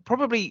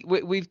probably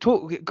we've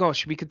talked.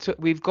 Gosh,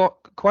 we've got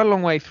quite a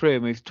long way through,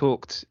 and we've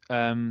talked.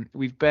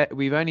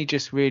 We've only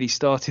just really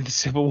started the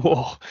Civil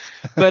War,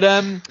 but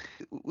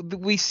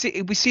we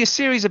see a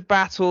series of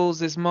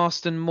battles. There's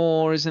Marston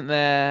Moor, isn't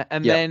there?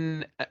 And Yep.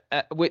 then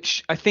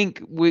which I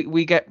think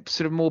we get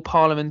sort of more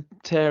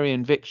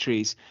parliamentarian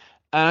victories.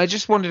 And I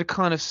just wanted to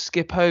kind of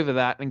skip over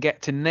that and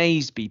get to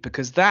Naseby,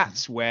 because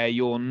that's where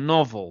your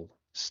novel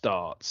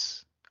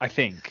starts, I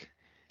think.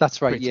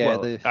 That's right. Yeah.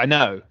 Well, I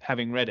know,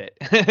 having read it.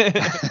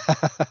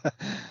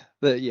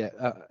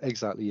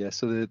 Exactly. Yeah.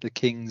 So the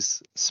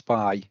King's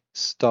Spy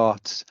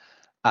starts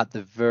at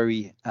the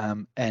very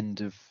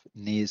end of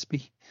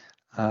Naseby,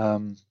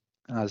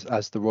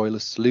 as the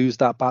Royalists lose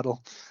that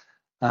battle,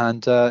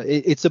 and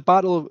it's a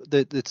battle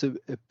that's a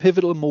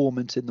pivotal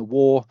moment in the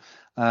war.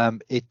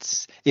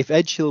 If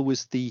Edgehill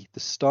was the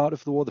start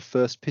of the war, the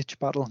first pitched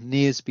battle,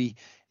 Naseby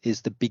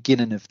is the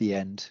beginning of the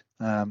end,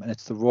 and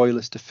it's the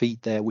Royalist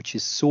defeat there, which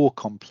is so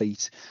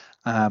complete.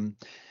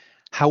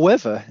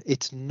 However,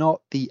 it's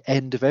not the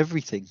end of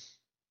everything.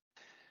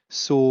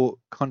 So,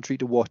 contrary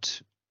to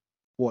what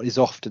is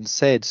often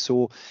said,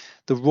 so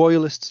the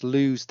Royalists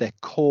lose their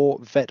core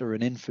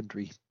veteran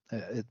infantry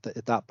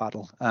at that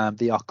battle.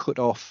 They are cut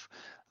off,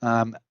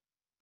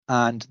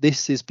 and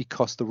this is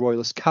because the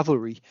Royalist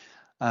cavalry,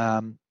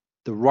 the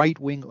right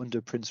wing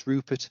under Prince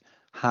Rupert,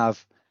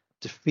 have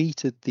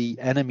defeated the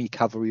enemy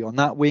cavalry on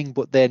that wing,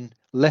 but then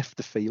left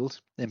the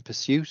field in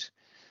pursuit.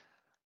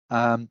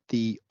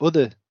 The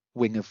other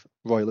wing of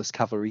Royalist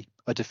cavalry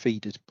are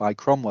defeated by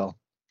Cromwell.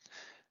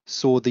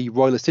 So the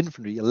Royalist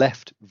infantry are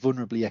left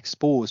vulnerably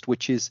exposed,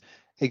 which is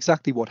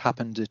exactly what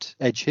happened at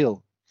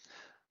Edgehill.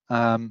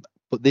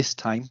 But this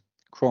time,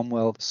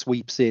 Cromwell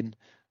sweeps in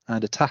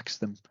and attacks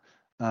them,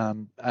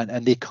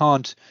 and they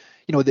can't.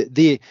 The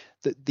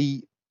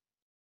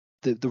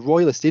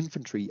Royalist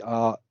infantry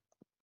are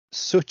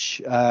such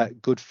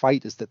good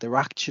fighters that they're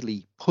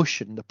actually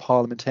pushing the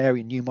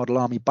Parliamentarian New Model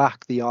Army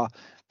back.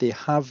 They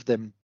have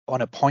them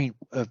on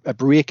a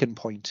breaking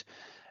point.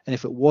 And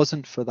if it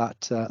wasn't for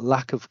that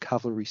lack of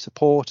cavalry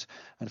support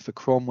and for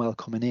Cromwell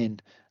coming in,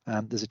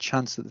 there's a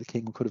chance that the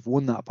king could have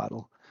won that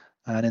battle.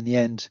 And in the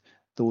end,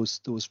 those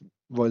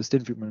Royalist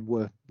infantrymen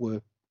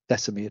were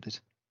decimated.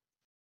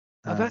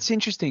 Oh, that's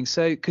interesting.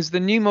 So, because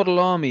the New Model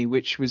Army,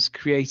 which was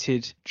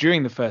created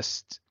during the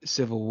First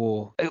Civil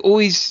War, it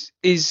always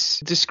is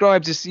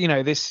described as,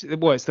 it's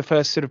the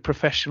first sort of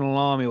professional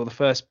army, or the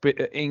first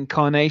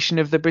incarnation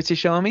of the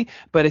British Army.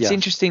 But it's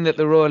interesting that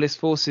the Royalist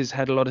forces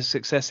had a lot of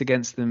success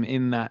against them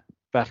in that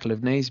Battle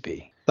of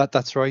Naseby.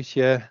 That's right.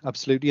 Yeah,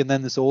 absolutely. And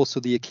then there's also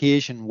the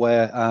occasion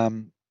where,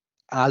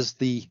 as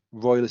the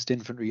Royalist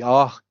infantry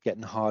are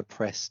getting hard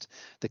pressed,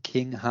 the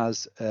king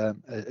has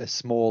a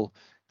small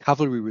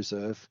cavalry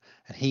reserve,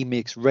 and he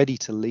makes ready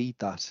to lead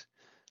that.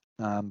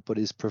 but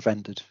is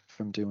prevented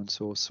from doing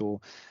so.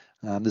 So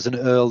there's an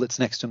earl that's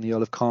next to him, the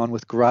Earl of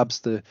Carnwath, grabs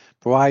the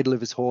bridle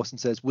of his horse and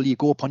says, "Will you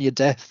go upon your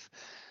death?"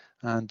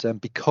 And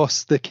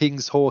because the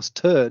king's horse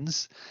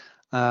turns,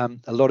 a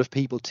lot of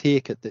people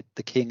take it that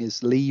the king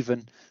is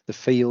leaving the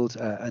field,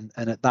 and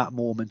at that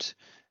moment,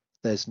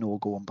 there's no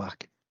going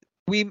back.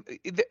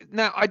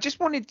 Now I just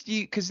wanted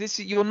you, because this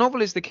your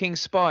novel is The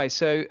King's Spy,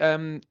 so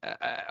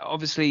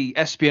obviously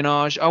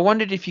espionage. I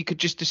wondered if you could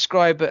just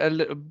describe a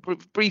little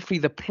briefly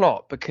the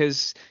plot,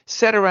 because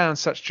set around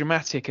such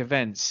dramatic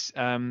events.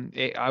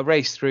 I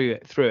raced through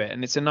it,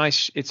 and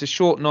it's a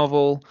short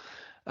novel,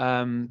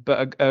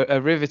 but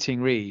a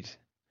riveting read.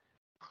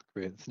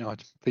 Great. No, I'm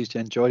pleased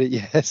you enjoyed it.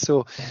 Yeah.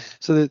 So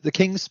the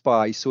King's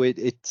Spy. So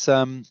it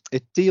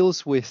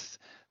deals with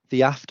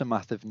the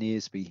aftermath of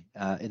Naseby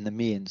in the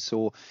main.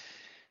 So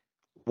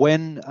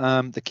when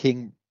the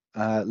king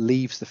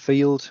leaves the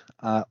field,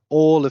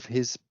 all of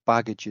his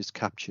baggage is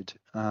captured,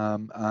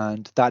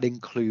 and that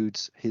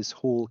includes his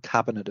whole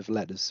cabinet of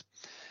letters.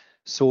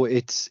 So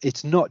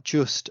it's not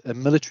just a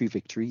military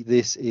victory.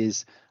 This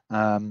is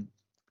a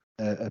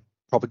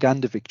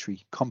propaganda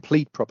victory,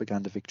 complete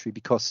propaganda victory,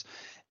 because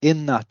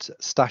in that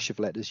stash of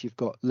letters, you've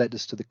got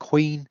letters to the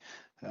Queen,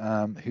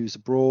 who's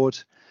abroad.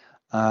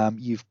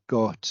 You've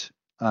got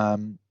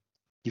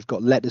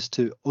letters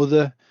to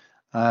other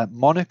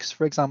monarchs,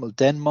 for example,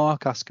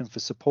 Denmark, asking for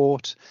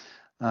support.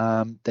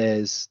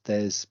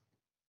 There's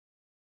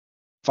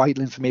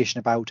vital information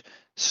about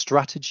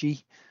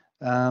strategy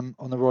on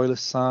the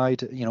royalist side.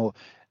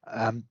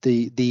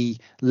 The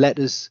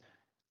letters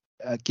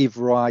give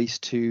rise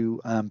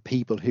to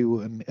people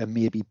who are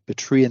maybe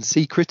betraying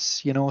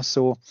secrets.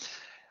 So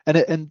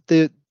and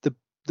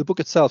the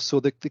book itself, so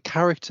the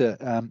character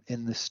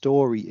in the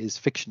story is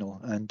fictional,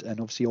 and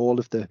obviously all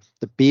of the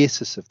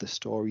basis of the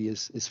story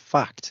is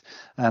fact.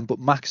 But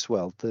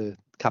Maxwell, the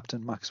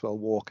Captain Maxwell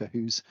Walker,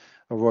 who's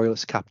a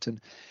royalist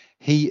captain,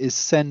 he is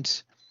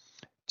sent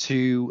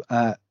to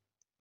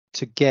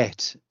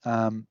get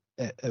a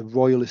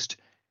royalist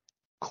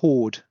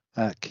code,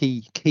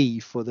 key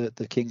for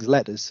the king's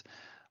letters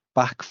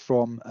back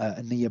from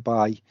a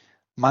nearby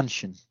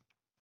mansion.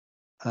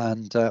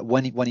 And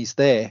when he's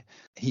there,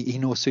 he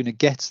no sooner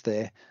gets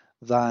there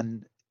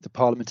than the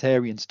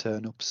parliamentarians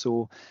turn up.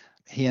 So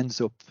he ends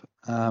up,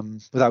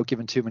 without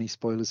giving too many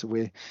spoilers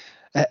away,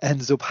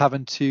 ends up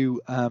having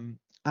to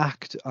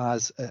act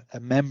as a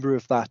member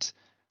of that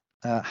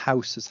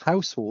house's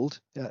household,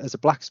 as a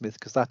blacksmith,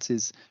 because that's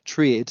his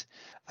trade,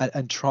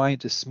 and trying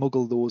to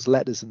smuggle those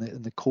letters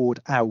and the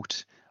code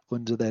out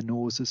under their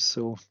noses.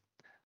 So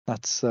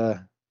that's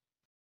the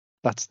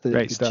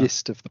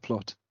gist of the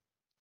plot.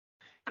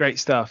 Great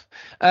stuff.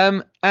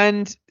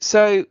 And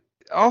so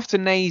after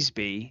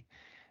Naseby,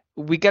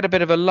 we get a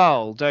bit of a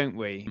lull, don't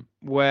we?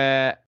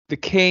 Where the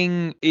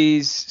king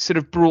is sort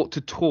of brought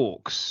to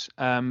talks,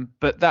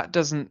 but that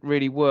doesn't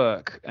really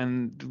work,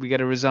 and we get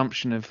a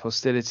resumption of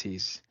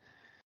hostilities.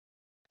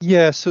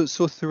 Yeah, so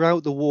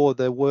throughout the war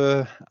there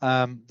were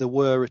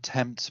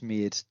attempts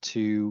made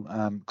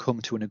to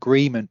come to an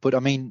agreement, but I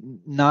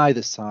mean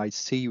neither side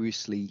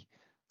seriously,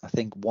 I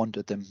think,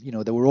 wanted them.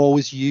 They were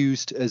always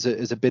used as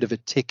a bit of a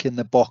tick in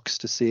the box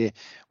to say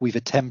we've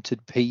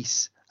attempted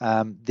peace,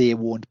 they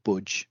won't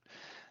budge,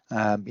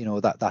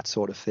 that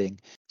sort of thing.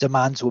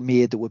 Demands were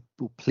made that were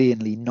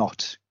plainly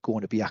not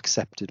going to be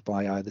accepted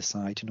by either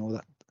side,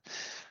 that.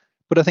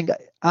 But I think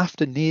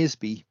after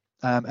Naseby,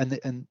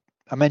 and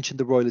I mentioned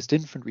the Royalist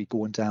infantry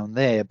going down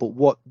there, but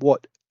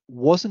what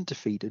wasn't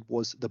defeated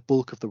was the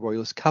bulk of the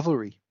Royalist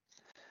cavalry,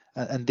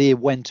 and they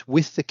went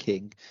with the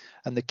king,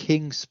 and the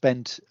king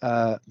spent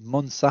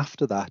months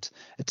after that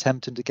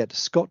attempting to get to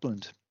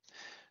Scotland.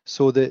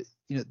 So that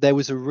there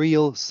was a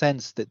real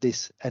sense that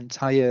this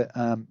entire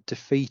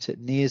defeat at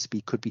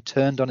Naseby could be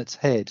turned on its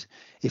head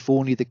if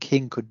only the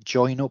king could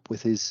join up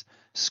with his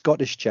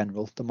Scottish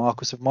general, the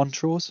Marquis of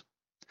Montrose.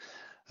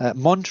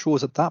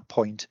 Montrose at that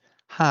point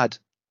had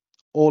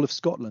all of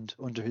Scotland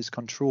under his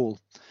control.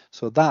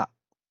 So that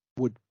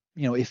would,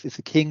 if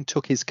the king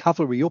took his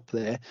cavalry up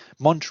there,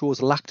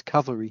 Montrose lacked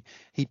cavalry.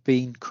 He'd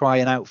been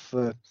crying out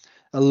for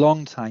a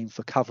long time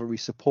for cavalry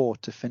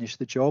support to finish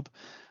the job.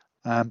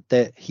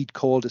 That he'd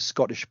called a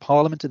Scottish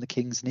Parliament in the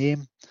king's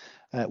name,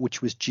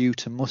 which was due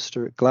to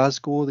muster at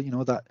Glasgow,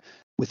 that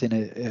within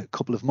a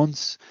couple of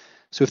months.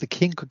 So if the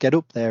king could get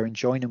up there and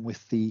join him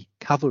with the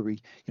cavalry,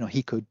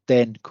 he could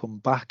then come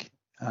back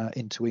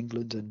into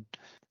England. And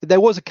there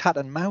was a cat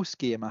and mouse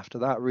game after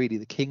that, really.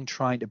 The king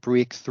trying to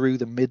break through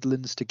the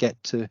Midlands to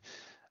get to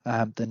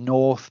the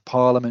North,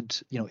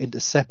 Parliament,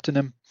 intercepting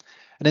him.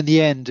 And in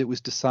the end, it was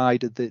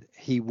decided that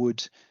he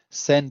would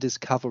send his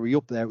cavalry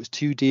up there. It was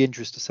too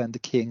dangerous to send the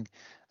king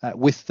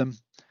with them.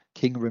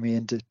 King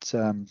remained at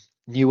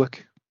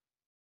Newark.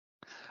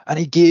 And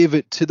he gave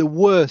it to the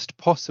worst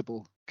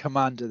possible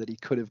commander that he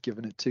could have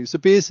given it to. So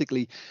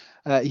basically,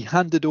 he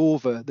handed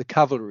over the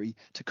cavalry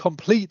to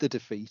complete the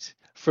defeat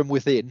from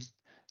within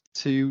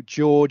to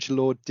George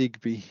Lord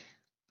Digby,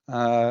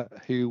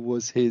 who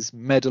was his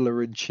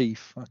meddler in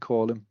chief, I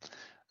call him,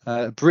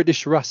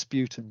 British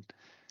Rasputin.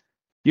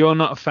 You're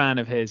not a fan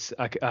of his.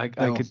 I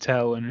No. could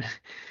tell. And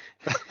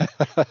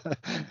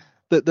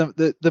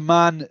The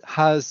man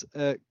has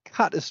a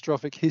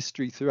catastrophic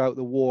history throughout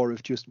the war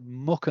of just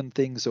mucking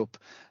things up,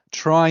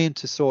 trying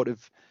to sort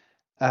of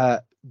uh,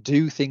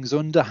 do things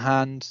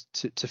underhand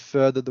to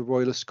further the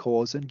royalist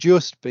cause, and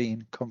just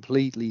being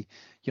completely,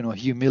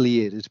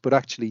 humiliated, but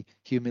actually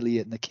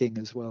humiliating the king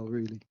as well.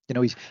 Really,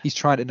 he's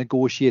trying to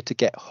negotiate to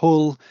get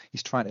Hull.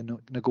 He's trying to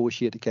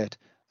negotiate to get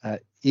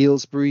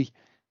Aylesbury.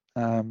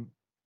 Um,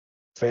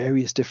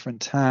 Various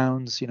different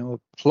towns,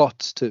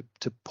 plots to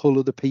pull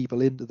other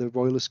people into the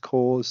royalist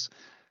cause,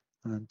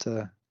 and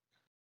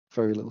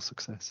very little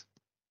success.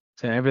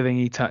 so everything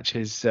he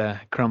touches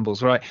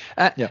crumbles, right?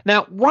 Yeah,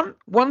 Now,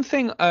 one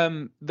thing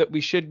that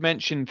we should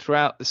mention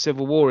throughout the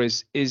Civil War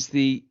is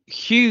the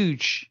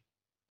huge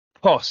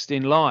cost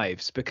in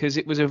lives, because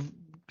it was a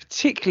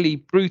particularly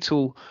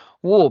brutal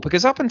war.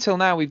 Because up until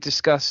now we've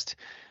discussed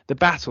the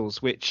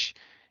battles, which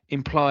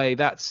imply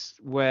that's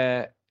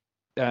where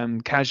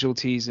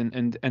casualties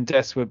and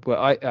deaths were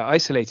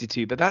isolated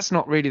to, but that's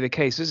not really the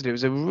case, is it? It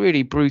was a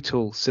really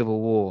brutal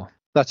civil war.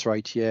 that's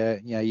right. Yeah,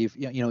 yeah.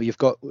 You've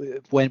got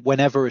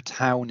whenever a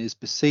town is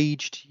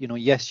besieged,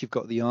 yes, you've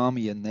got the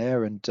army in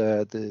there and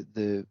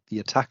the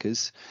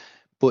attackers,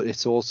 but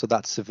it's also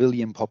that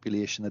civilian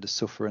population that is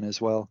suffering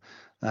as well.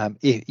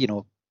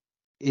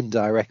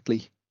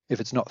 Indirectly, if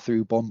it's not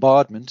through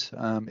bombardment,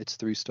 it's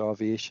through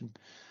starvation.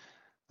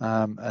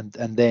 And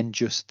then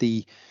just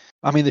the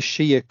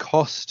sheer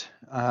cost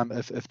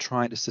of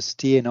trying to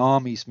sustain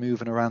armies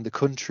moving around the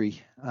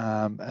country,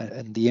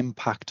 and the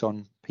impact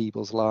on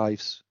people's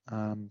lives,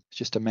 is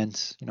just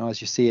immense.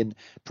 As you see, in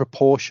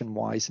proportion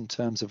wise, in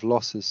terms of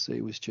losses,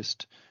 it was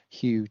just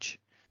huge.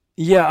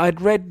 Yeah,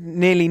 I'd read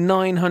nearly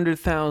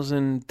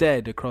 900,000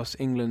 dead across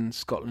England,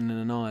 Scotland,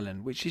 and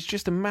Ireland, which is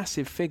just a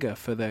massive figure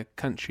for the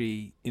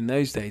country in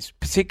those days,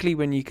 particularly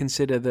when you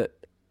consider that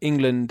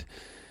England's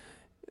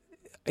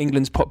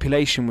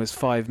population was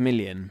 5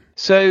 million.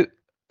 So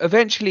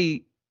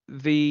eventually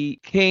the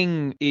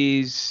king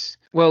is,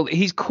 well,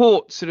 he's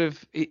caught sort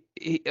of,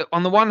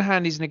 on the one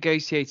hand, he's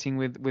negotiating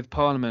with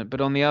Parliament,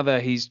 but on the other,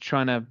 he's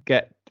trying to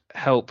get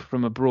help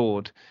from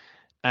abroad.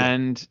 Yeah.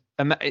 And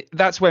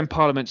that's when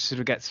Parliament sort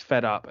of gets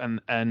fed up,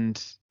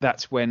 and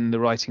that's when the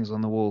writing's on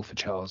the wall for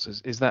Charles.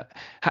 Is that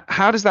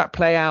how does that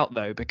play out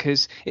though?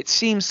 Because it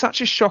seems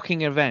such a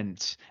shocking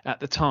event at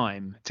the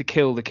time to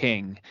kill the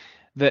king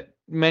that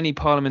many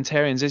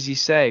parliamentarians, as you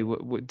say,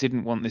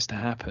 didn't want this to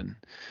happen,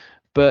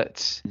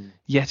 but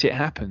yet it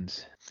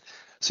happens.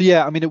 So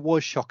yeah, it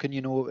was shocking,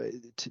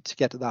 to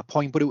get to that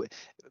point, but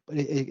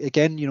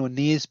again,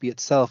 Naseby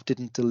itself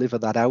didn't deliver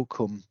that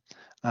outcome,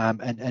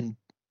 and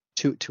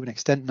to an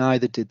extent,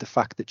 neither did the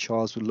fact that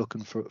Charles was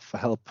looking for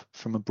help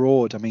from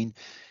abroad.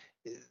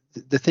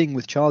 The thing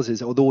with Charles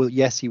is, although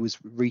yes, he was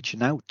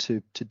reaching out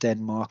to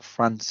Denmark,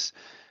 France,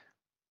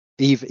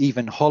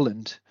 even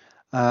Holland,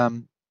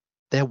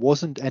 there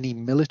wasn't any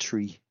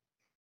military,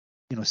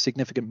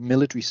 significant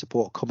military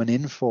support coming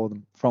in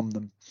from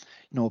them,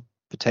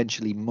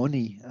 potentially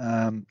money,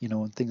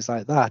 and things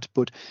like that.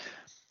 But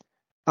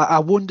I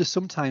wonder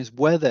sometimes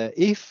whether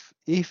if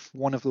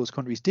one of those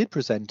countries did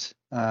present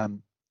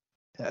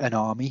an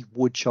army,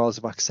 would Charles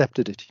have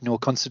accepted it?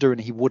 Considering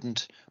he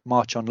wouldn't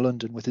march on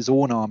London with his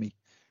own army.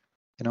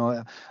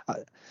 I,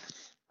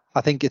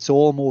 I think it's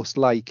almost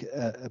like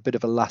a bit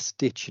of a last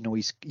ditch.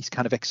 He's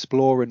kind of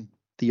exploring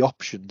the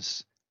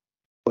options,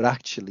 but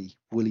actually,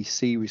 will he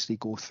seriously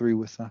go through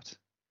with that?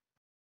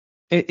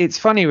 It's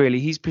funny, really.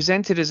 He's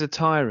presented as a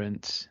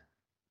tyrant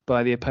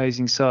by the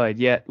opposing side,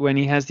 yet when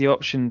he has the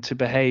option to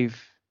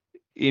behave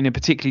in a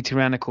particularly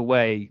tyrannical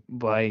way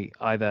by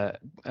either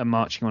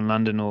marching on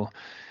London or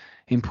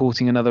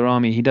importing another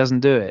army, he doesn't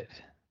do it.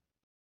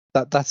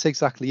 That's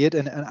exactly it.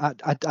 And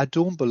I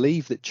don't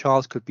believe that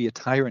Charles could be a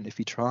tyrant if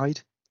he tried.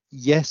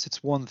 Yes,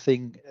 it's one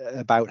thing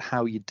about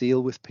how you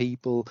deal with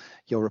people,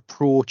 your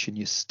approach and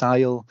your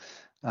style,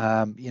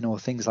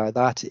 things like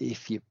that.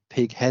 If you're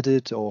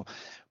pig-headed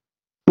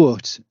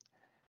but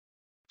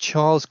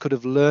Charles could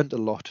have learned a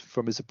lot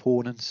from his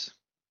opponents.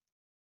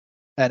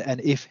 And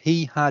if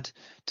he had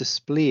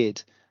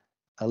displayed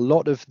a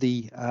lot of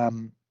the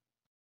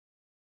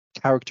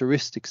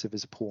characteristics of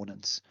his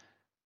opponents,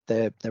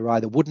 there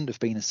either wouldn't have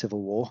been a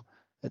civil war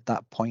at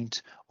that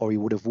point, or he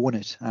would have won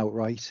it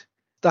outright.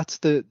 That's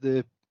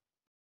the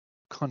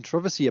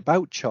controversy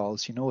about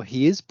Charles.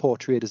 He is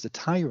portrayed as a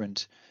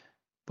tyrant,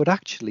 but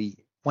actually,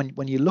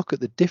 when you look at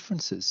the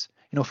differences,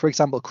 for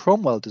example,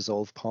 Cromwell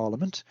dissolved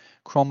Parliament.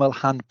 Cromwell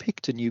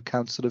handpicked a new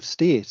Council of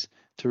State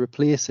to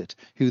replace it,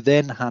 who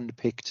then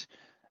handpicked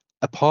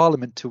a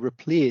Parliament to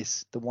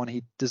replace the one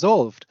he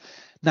dissolved.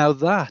 Now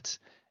that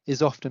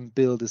is often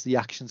billed as the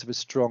actions of a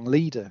strong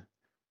leader.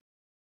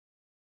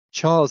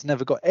 Charles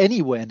never got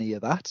anywhere near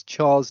that.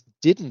 Charles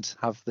didn't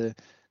have the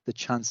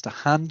chance to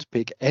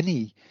handpick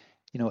any,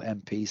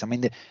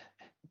 MPs.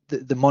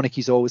 The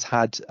monarchies always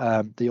had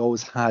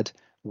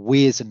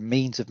ways and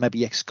means of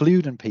maybe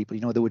excluding people.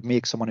 They would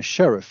make someone a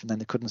sheriff and then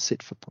they couldn't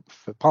sit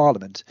for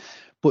Parliament.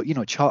 But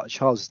Charles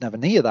was never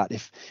near that.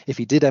 If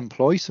he did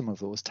employ some of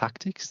those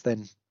tactics,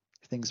 then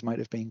things might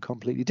have been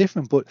completely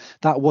different. But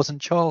that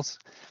wasn't Charles.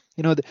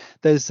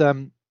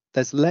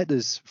 There's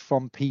letters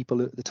from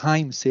people at the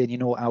time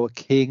saying, our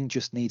king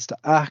just needs to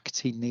act.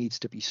 He needs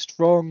to be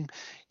strong.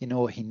 He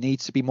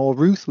needs to be more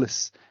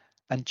ruthless.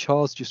 And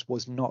Charles just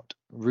was not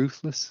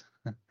ruthless.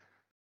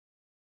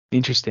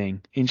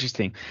 Interesting.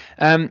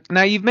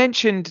 Now, you've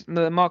mentioned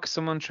the Marquis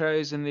of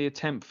Montrose and the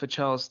attempt for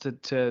Charles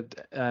to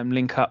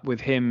link up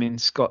with him in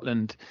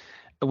Scotland,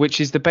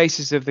 which is the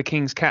basis of The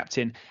King's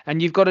Captain.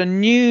 And you've got a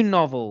new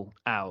novel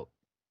out,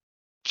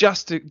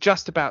 just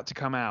about to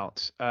come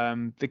out,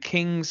 The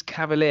King's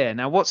Cavalier.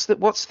 Now, what's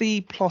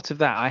the plot of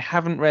that? I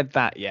haven't read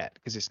that yet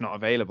because it's not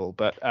available.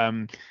 But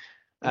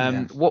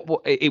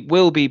what it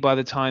will be by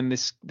the time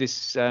this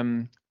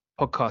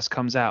podcast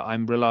comes out.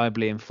 I'm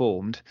reliably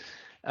informed.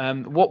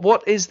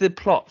 What is the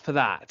plot for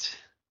that?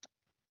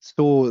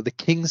 So The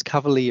King's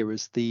Cavalier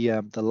is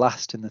the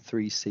last in the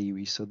 3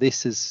 series. So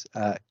this is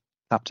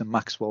Captain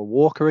Maxwell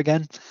Walker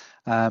again.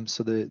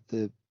 So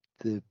the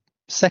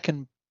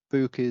second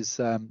book is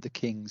The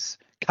King's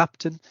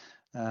Captain,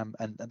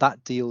 and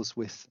that deals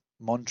with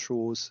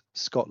Montrose,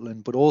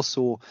 Scotland, but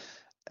also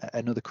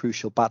another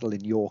crucial battle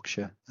in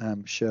Yorkshire,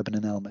 Sherborne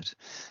and Elmet.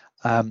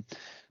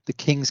 The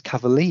King's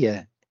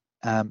Cavalier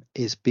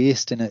is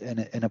based in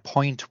a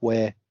point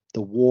where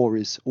the war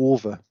is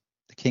over.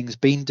 The king's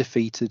been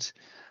defeated.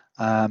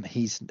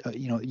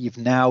 You've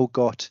now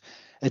got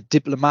a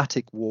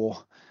diplomatic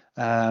war,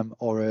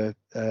 or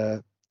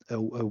a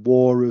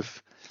war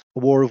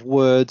of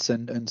words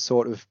and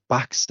sort of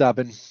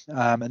backstabbing.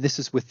 And this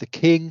is with the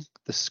king,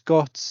 the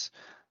Scots,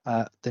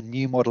 the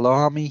New Model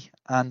Army,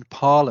 and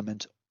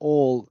Parliament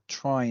all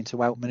trying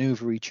to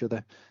outmaneuver each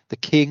other. The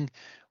king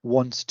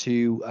wants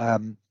to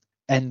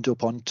end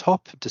up on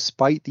top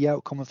despite the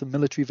outcome of the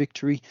military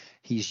victory.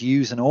 He's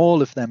using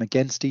all of them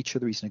against each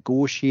other. He's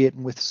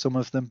negotiating with some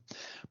of them,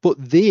 but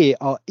they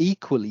are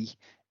equally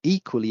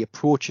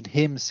approaching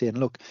him saying,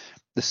 look,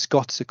 the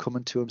Scots are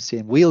coming to him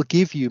saying, we'll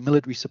give you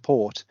military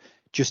support,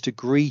 just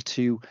agree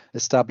to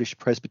establish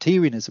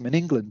Presbyterianism in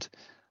England,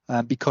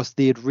 because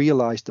they had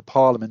realized the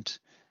Parliament,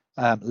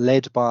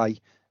 led by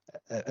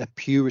a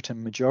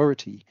Puritan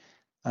majority,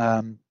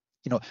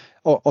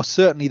 or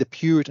certainly the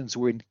Puritans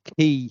were in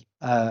key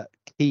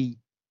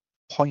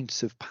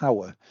points of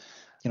power.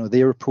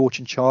 They're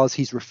approaching Charles.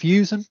 He's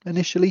refusing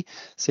initially,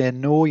 saying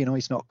no,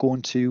 he's not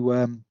going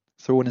to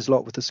throw in his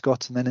lot with the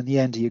Scots. And then in the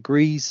end, he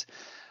agrees.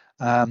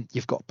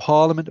 You've got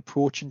Parliament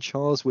approaching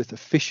Charles with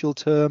official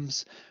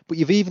terms, but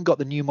you've even got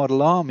the New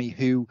Model Army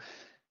who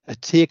are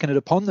taking it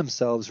upon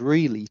themselves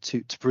really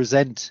to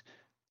present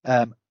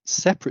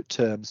separate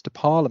terms to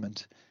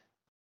Parliament,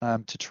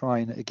 to try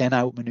and again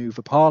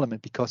outmaneuver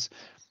Parliament, because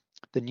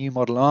the New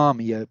Model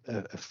Army are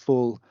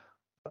full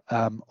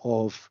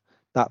of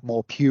that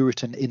more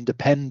Puritan,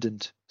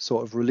 independent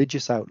sort of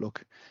religious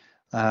outlook,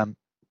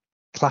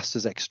 classed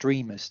as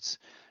extremists,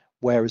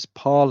 whereas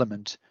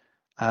Parliament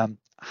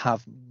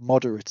have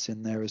moderates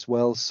in there as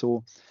well.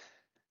 So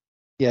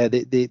yeah,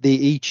 they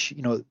each,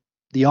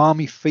 the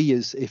army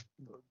fears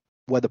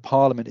whether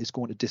Parliament is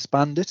going to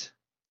disband it,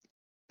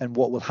 and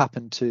what will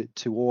happen to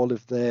all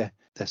of their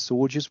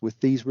soldiers with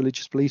these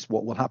religious beliefs,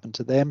 what will happen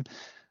to them.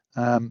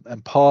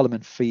 And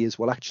Parliament fears,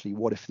 well, actually,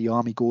 what if the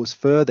army goes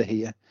further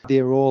here?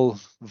 They're all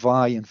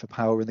vying for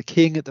power, and the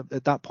king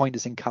at that point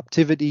is in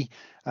captivity.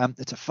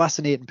 It's a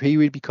fascinating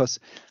period, because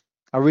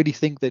I really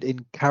think that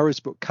in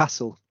Carisbrooke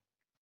Castle,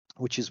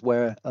 which is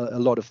where a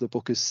lot of the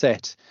book is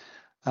set,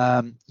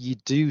 you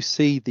do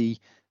see the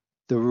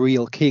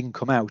real king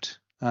come out.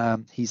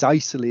 He's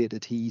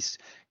isolated. He's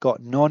got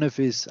none of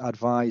his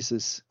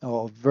advisors,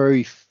 or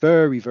very,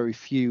 very, very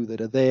few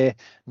that are there.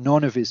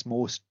 None of his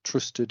most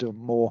trusted or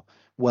more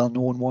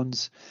well-known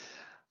ones,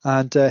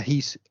 and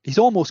he's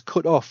almost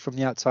cut off from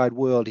the outside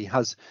world.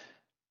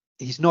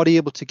 He's not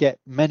able to get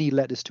many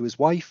letters to his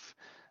wife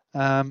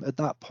at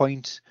that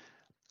point.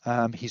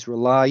 He's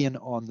relying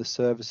on the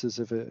services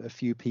of a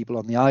few people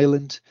on the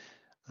island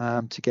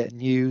to get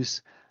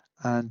news,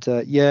 and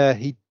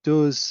he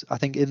does. I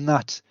think in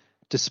that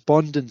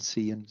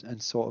despondency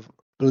and sort of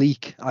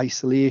bleak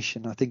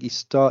isolation, I think you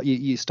start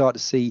to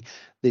see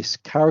this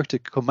character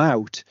come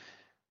out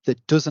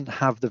that doesn't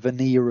have the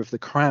veneer of the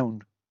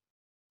crown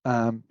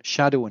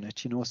shadowing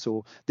it,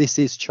 So this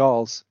is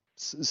Charles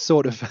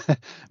sort of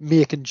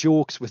making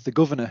jokes with the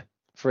governor.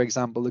 For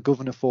example, the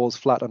governor falls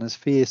flat on his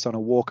face on a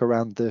walk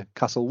around the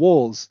castle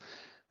walls,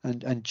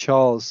 and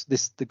Charles,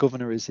 the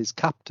governor is his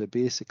captor,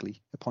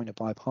 basically appointed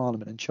by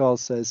Parliament, and Charles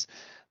says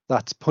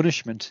that's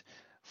punishment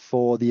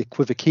for the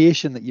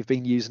equivocation that you've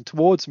been using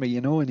towards me,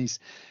 and he's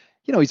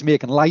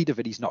making light of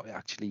it. He's not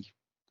actually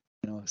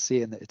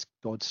saying that it's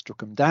God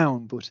struck him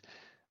down, but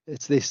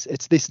it's this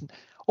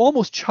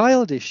almost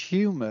childish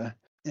humor,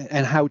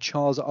 and how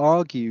Charles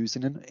argues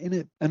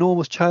in an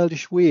almost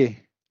childish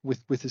way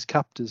with his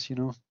captors.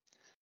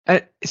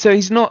 So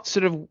he's not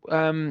sort of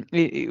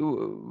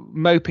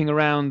moping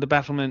around the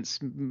battlements,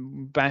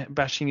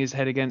 bashing his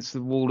head against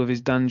the wall of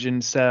his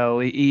dungeon cell.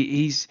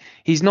 He's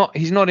not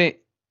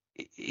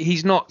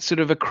sort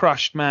of a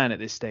crushed man at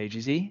this stage,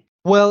 is he?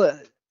 Well,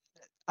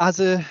 as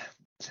a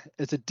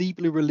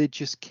deeply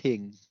religious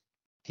king,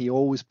 he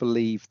always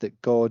believed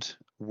that God's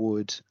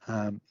will,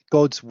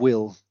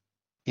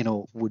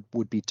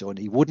 would be done.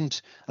 He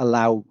wouldn't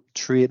allow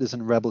traitors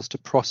and rebels to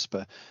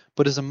prosper.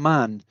 But as a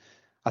man,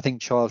 I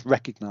think Charles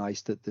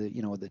recognised that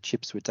the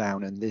chips were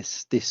down, and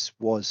this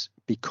was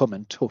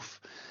becoming tough.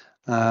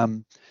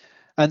 And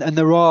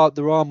there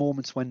are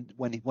moments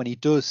when he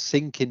does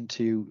sink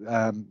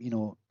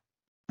into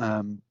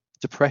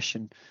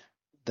depression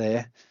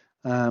there.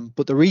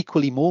 But there are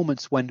equally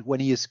moments when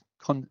he is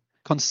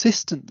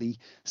consistently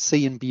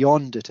seeing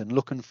beyond it and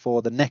looking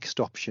for the next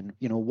option.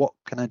 What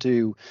can I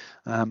do?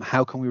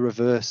 How can we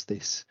reverse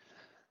this?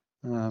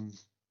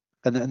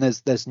 And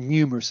there's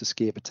numerous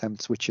escape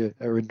attempts which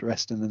are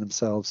interesting in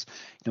themselves.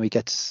 He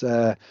gets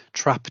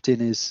trapped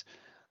in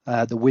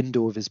the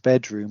window of his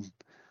bedroom,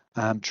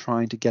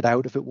 trying to get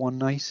out of it one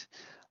night.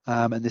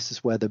 And this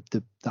is where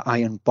the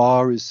iron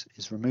bar is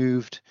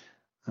removed.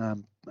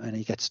 And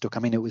he gets stuck. I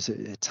mean, it was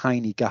a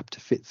tiny gap to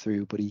fit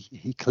through, but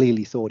he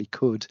clearly thought he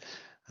could.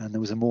 And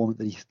there was a moment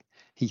that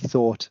he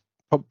thought,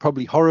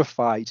 probably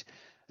horrified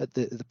at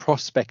the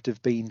prospect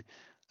of being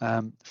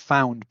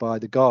found by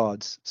the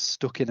guards,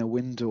 stuck in a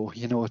window.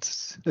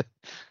 It's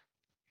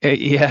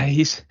Yeah,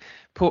 he's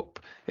put.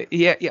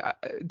 Yeah.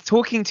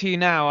 Talking to you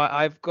now,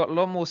 I've got a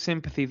lot more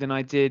sympathy than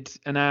I did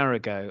an hour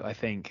ago, I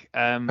think.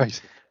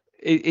 right.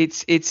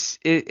 He's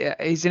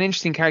an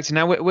interesting character.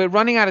 Now we're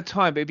running out of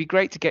time, but it'd be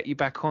great to get you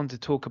back on to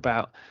talk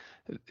about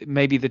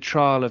maybe the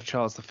trial of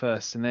Charles I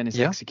and then his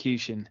Yeah.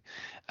 execution.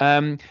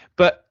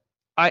 But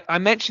I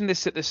mentioned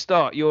this at the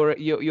start. You're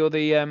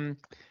the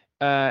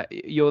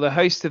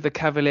host of the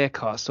Cavalier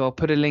Cast, so I'll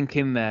put a link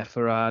in there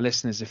for our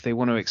listeners if they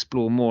want to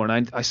explore more.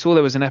 And I saw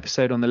there was an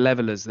episode on the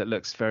Levelers that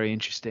looks very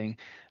interesting.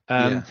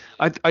 Yeah.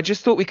 I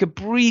just thought we could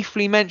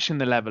briefly mention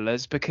the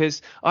Levelers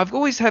because I've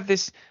always had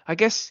this, I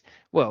guess,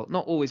 well,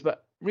 not always,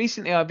 but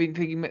recently I've been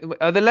thinking,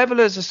 the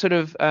Levelers are sort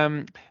of,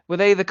 were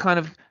they the kind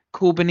of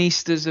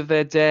Corbynistas of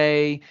their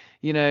day?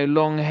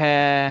 Long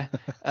hair,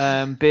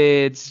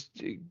 beards,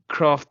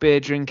 craft beer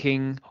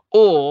drinking,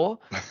 or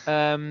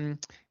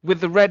with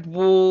the red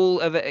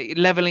wall, are they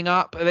leveling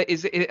up? Are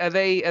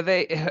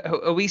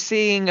we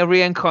seeing a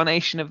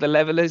reincarnation of the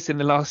Levelers in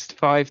the last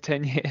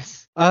 5-10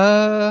 years?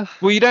 Well,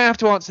 you don't have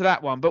to answer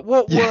that one, but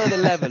what were the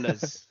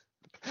Levelers?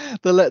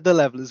 The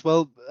Levelers.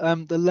 Well,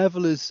 the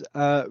Levelers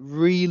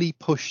really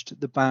pushed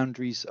the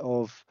boundaries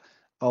of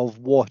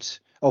hopes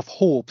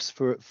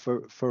for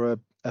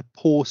a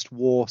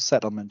post-war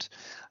settlement.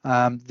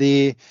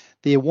 They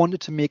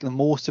wanted to make the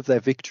most of their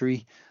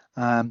victory.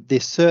 They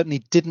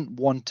certainly didn't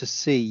want to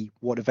see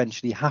what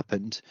eventually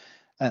happened,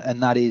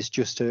 and that is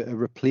just a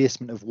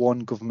replacement of one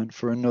government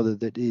for another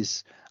that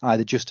is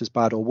either just as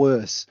bad or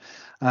worse.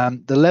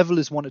 The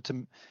Levelers wanted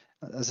to,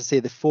 as I say,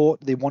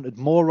 they wanted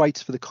more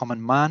rights for the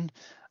common man.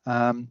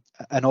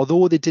 And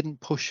although they didn't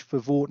push for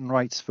voting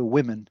rights for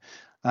women,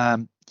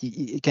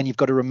 again, you've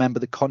got to remember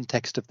the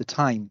context of the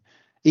time.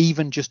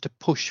 Even just to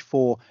push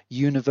for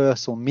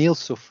universal male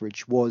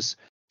suffrage was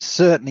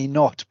certainly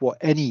not what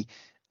any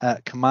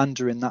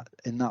commander in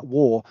that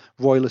war,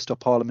 royalist or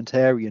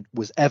parliamentarian,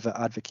 was ever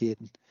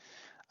advocating.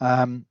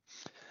 And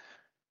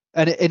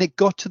it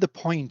got to the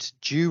point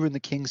during the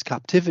king's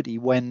captivity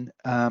when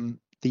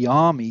the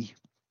army,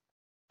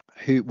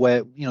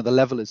 where the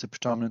Levelers are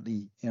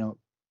predominantly,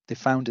 they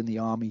found in the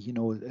army,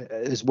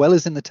 as well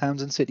as in the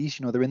towns and cities.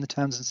 They're in the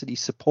towns and cities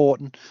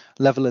supporting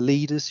Leveler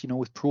leaders,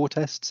 with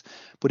protests.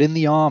 But in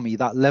the army,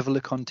 that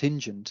Leveler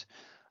contingent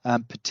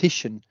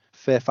petition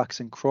Fairfax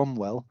and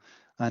Cromwell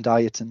and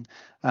Ireton,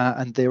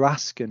 and they're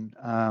asking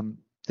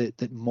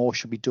that more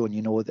should be done.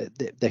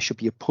 That there should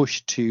be a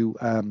push to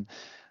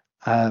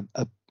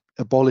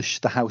abolish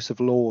the House of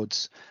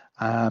Lords.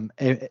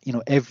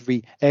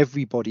 Every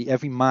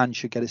man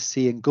should get a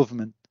say in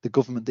government, the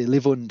government they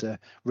live under,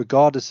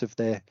 regardless of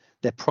their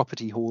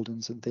property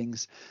holdings and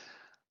things.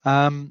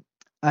 And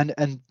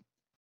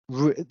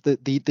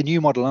the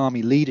new model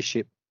army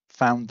leadership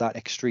found that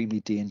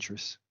extremely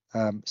dangerous.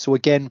 So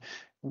again,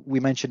 we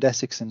mentioned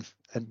Essex and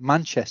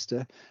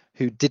Manchester,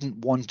 who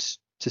didn't want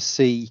to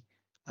see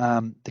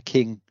the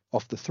king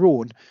off the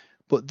throne.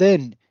 But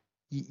then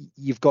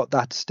you've got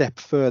that step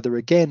further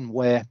again,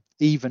 where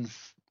even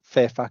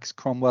Fairfax,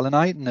 Cromwell, and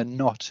Ireton are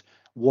not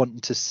wanting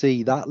to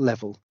see that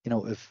level,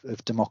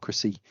 of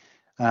democracy.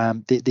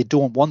 They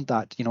don't want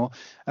that,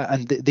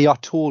 and they are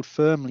told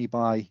firmly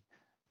by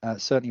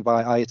certainly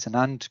by Ireton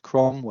and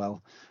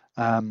Cromwell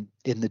in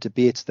the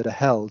debates that are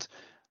held,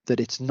 that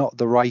it's not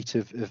the right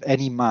of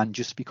any man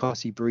just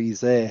because he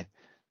breathes air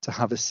to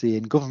have a say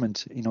in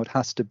government. It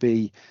has to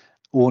be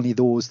only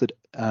those that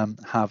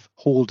have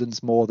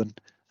holdings more than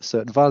a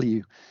certain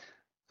value.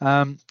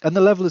 And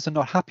the Levelers are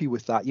not happy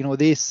with that.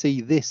 They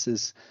see this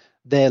as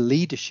their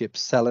leadership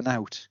selling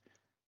out.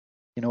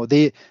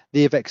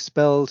 They've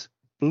expelled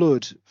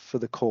blood for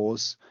the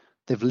cause.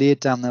 They've laid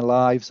down their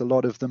lives, a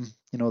lot of them,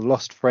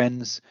 lost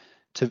friends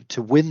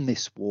to win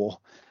this war.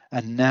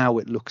 And now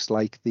it looks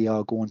like they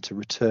are going to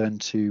return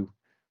to,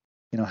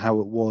 how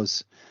it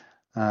was.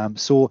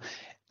 So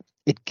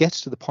it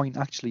gets to the point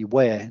actually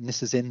where, and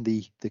this is in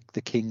the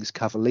King's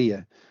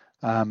Cavalier,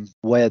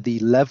 where the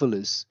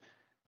levelers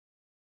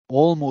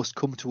almost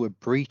come to a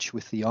breach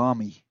with the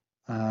army,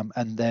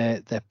 and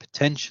there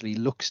potentially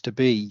looks to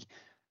be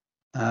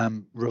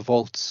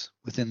revolts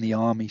within the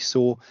army.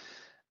 So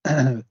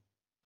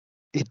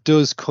it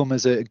does come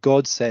as a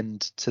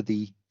godsend to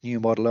the New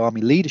Model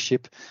Army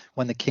leadership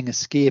when the king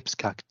escapes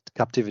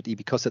captivity,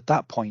 because at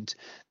that point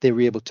they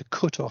were able to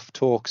cut off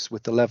talks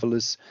with the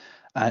levelers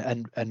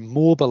and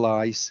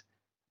mobilize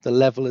the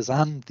levelers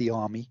and the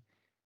army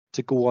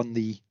to go on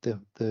the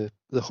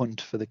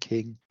hunt for the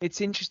king.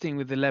 It's interesting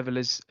with the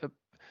levelers,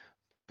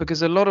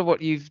 because a lot of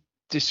what you've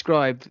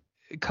described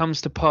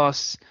comes to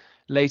pass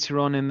later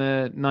on in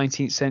the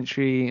 19th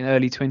century and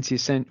early 20th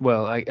century.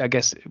 Well, I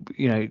guess,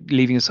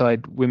 leaving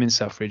aside women's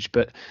suffrage,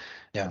 but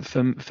Yeah.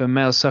 for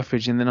male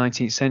suffrage in the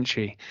 19th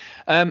century.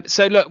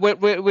 So look,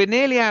 we're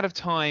nearly out of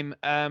time.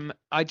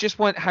 I just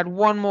had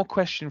one more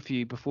question for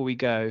you before we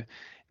go,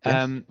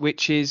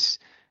 which is,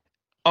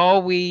 are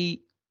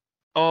we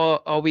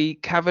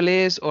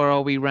Cavaliers or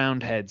are we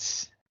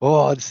Roundheads?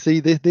 Oh,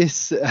 see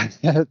this the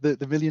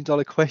 $1 million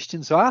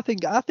question. So I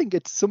think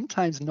it's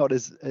sometimes not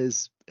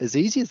as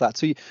easy as that.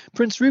 So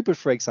Prince Rupert,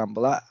 for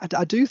example,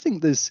 I do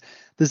think there's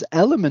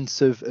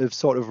elements of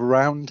sort of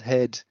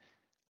Roundhead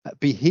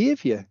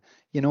behavior.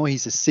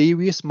 He's a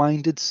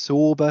serious-minded,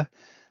 sober,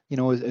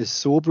 as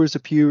sober as a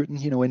Puritan,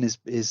 in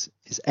his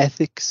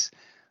ethics.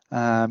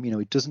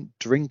 He doesn't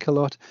drink a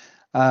lot.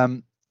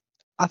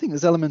 I think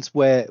there's elements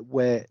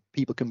where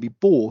people can be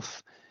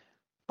both.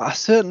 But I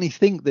certainly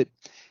think that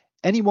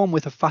anyone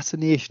with a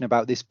fascination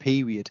about this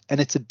period,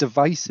 and it's a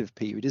divisive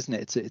period, isn't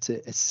it? It's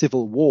a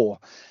civil war.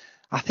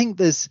 I think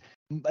there's,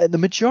 in the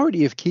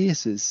majority of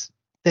cases,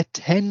 there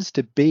tends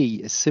to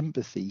be a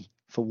sympathy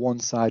for one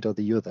side or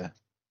the other.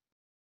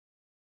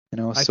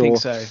 I think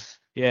so.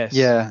 Yes.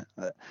 Yeah,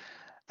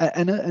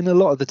 and a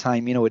lot of the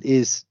time, it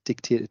is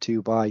dictated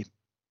to by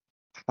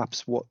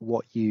perhaps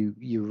what you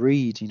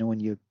read,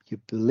 and your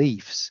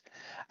beliefs,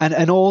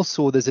 and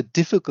also there's a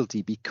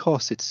difficulty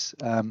because it's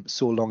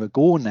so long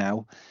ago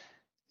now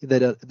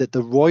that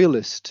the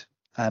royalist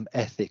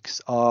ethics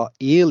are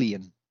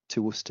alien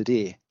to us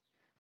today.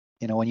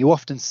 And you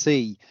often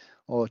see,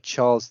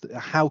 Charles,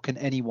 how can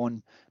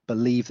anyone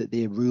believe that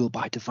they rule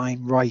by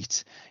divine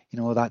right?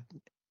 That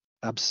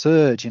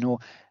absurd.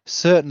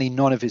 Certainly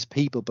none of his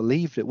people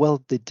believed it.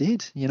 Well, they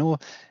did.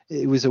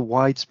 It was a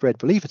widespread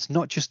belief. It's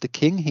not just the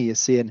king here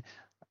saying,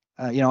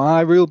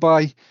 I rule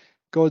by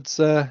God's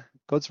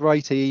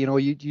right here.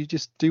 You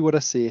just do what I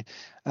say.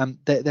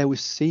 There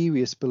was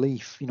serious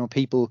belief.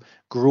 People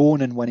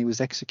groaning when he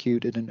was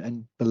executed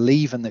and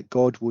believing that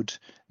God would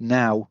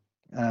now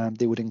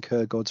they would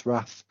incur God's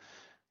wrath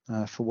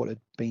for what had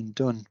been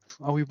done.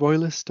 Are we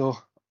royalist or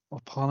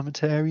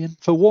parliamentarian?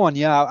 For one,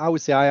 yeah, I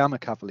would say I am a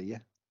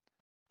Cavalier.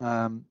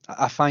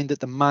 I find that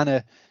the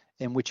manner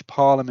in which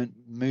Parliament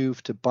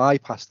moved to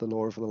bypass the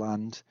law of the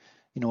land,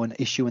 and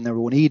issuing their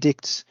own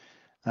edicts,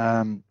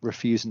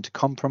 refusing to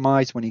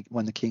compromise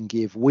when the king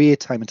gave way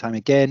time and time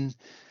again,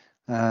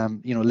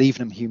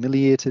 leaving him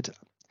humiliated.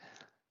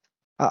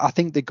 I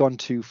think they've gone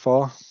too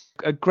far.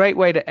 A great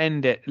way to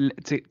end it,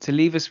 to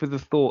leave us with a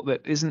thought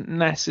that isn't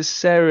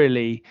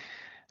necessarily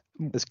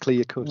as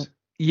clear cut.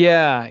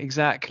 Yeah,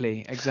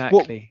 exactly.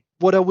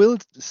 What I will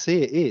say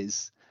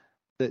is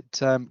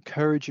that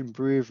courage and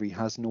bravery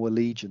has no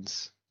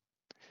allegiance.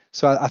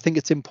 So I think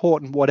it's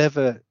important,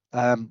 whatever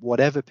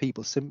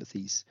people's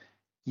sympathies,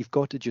 you've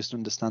got to just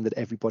understand that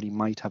everybody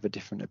might have a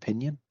different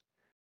opinion,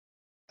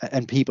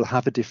 and people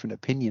have a different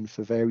opinion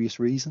for various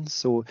reasons.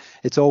 So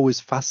it's always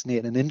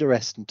fascinating and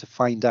interesting to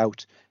find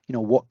out,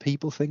 what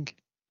people think.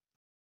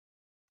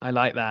 I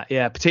like that.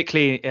 Yeah,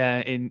 particularly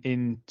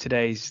in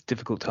today's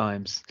difficult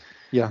times.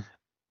 Yeah.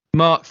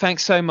 Mark,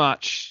 thanks so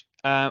much.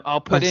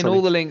 I'll put in Ollie.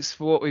 all the links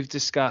for what we've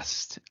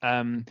discussed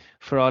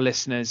for our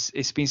listeners.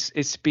 It's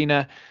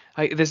been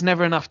there's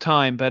never enough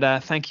time,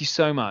 but thank you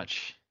so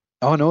much.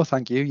 Oh no,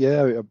 thank you.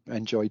 Yeah, I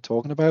enjoyed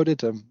talking about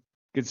it.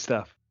 Good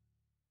stuff.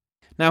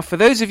 Now, for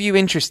those of you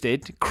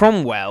interested,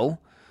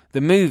 Cromwell,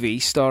 the movie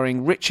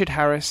starring Richard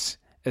Harris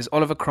as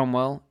Oliver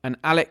Cromwell and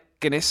Alec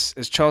Guinness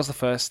as Charles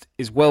I,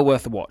 is well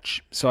worth a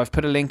watch. So I've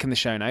put a link in the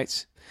show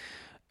notes.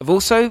 I've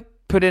also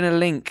put in a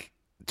link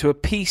to a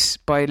piece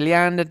by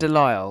Leander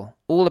Delisle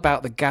all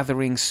about the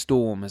gathering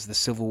storm as the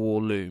Civil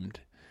War loomed.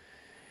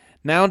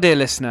 Now, dear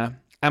listener,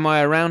 am I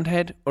a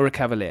Roundhead or a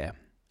Cavalier?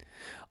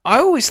 I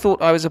always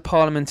thought I was a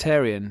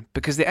parliamentarian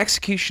because the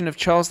execution of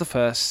Charles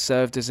I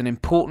served as an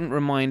important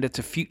reminder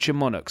to future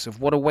monarchs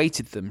of what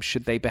awaited them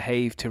should they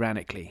behave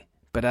tyrannically.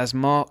 But as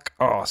Mark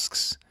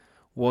asks,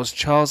 was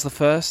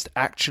Charles I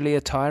actually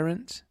a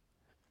tyrant?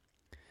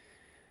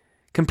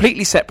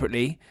 Completely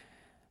separately,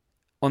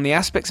 on the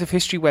Aspects of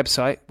History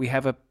website, we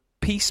have a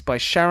piece by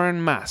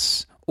Sharon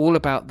Mass all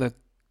about the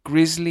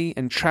grisly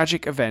and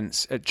tragic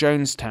events at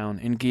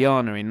Jonestown in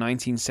Guyana in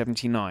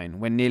 1979,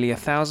 when nearly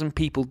 1,000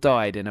 people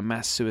died in a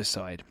mass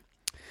suicide.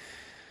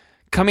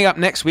 Coming up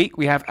next week,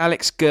 we have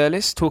Alex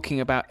Gurlis talking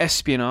about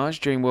espionage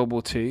during World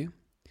War II.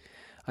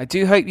 I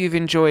do hope you've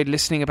enjoyed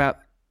listening about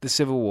the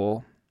Civil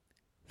War.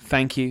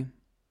 Thank you,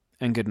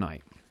 and good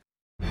night.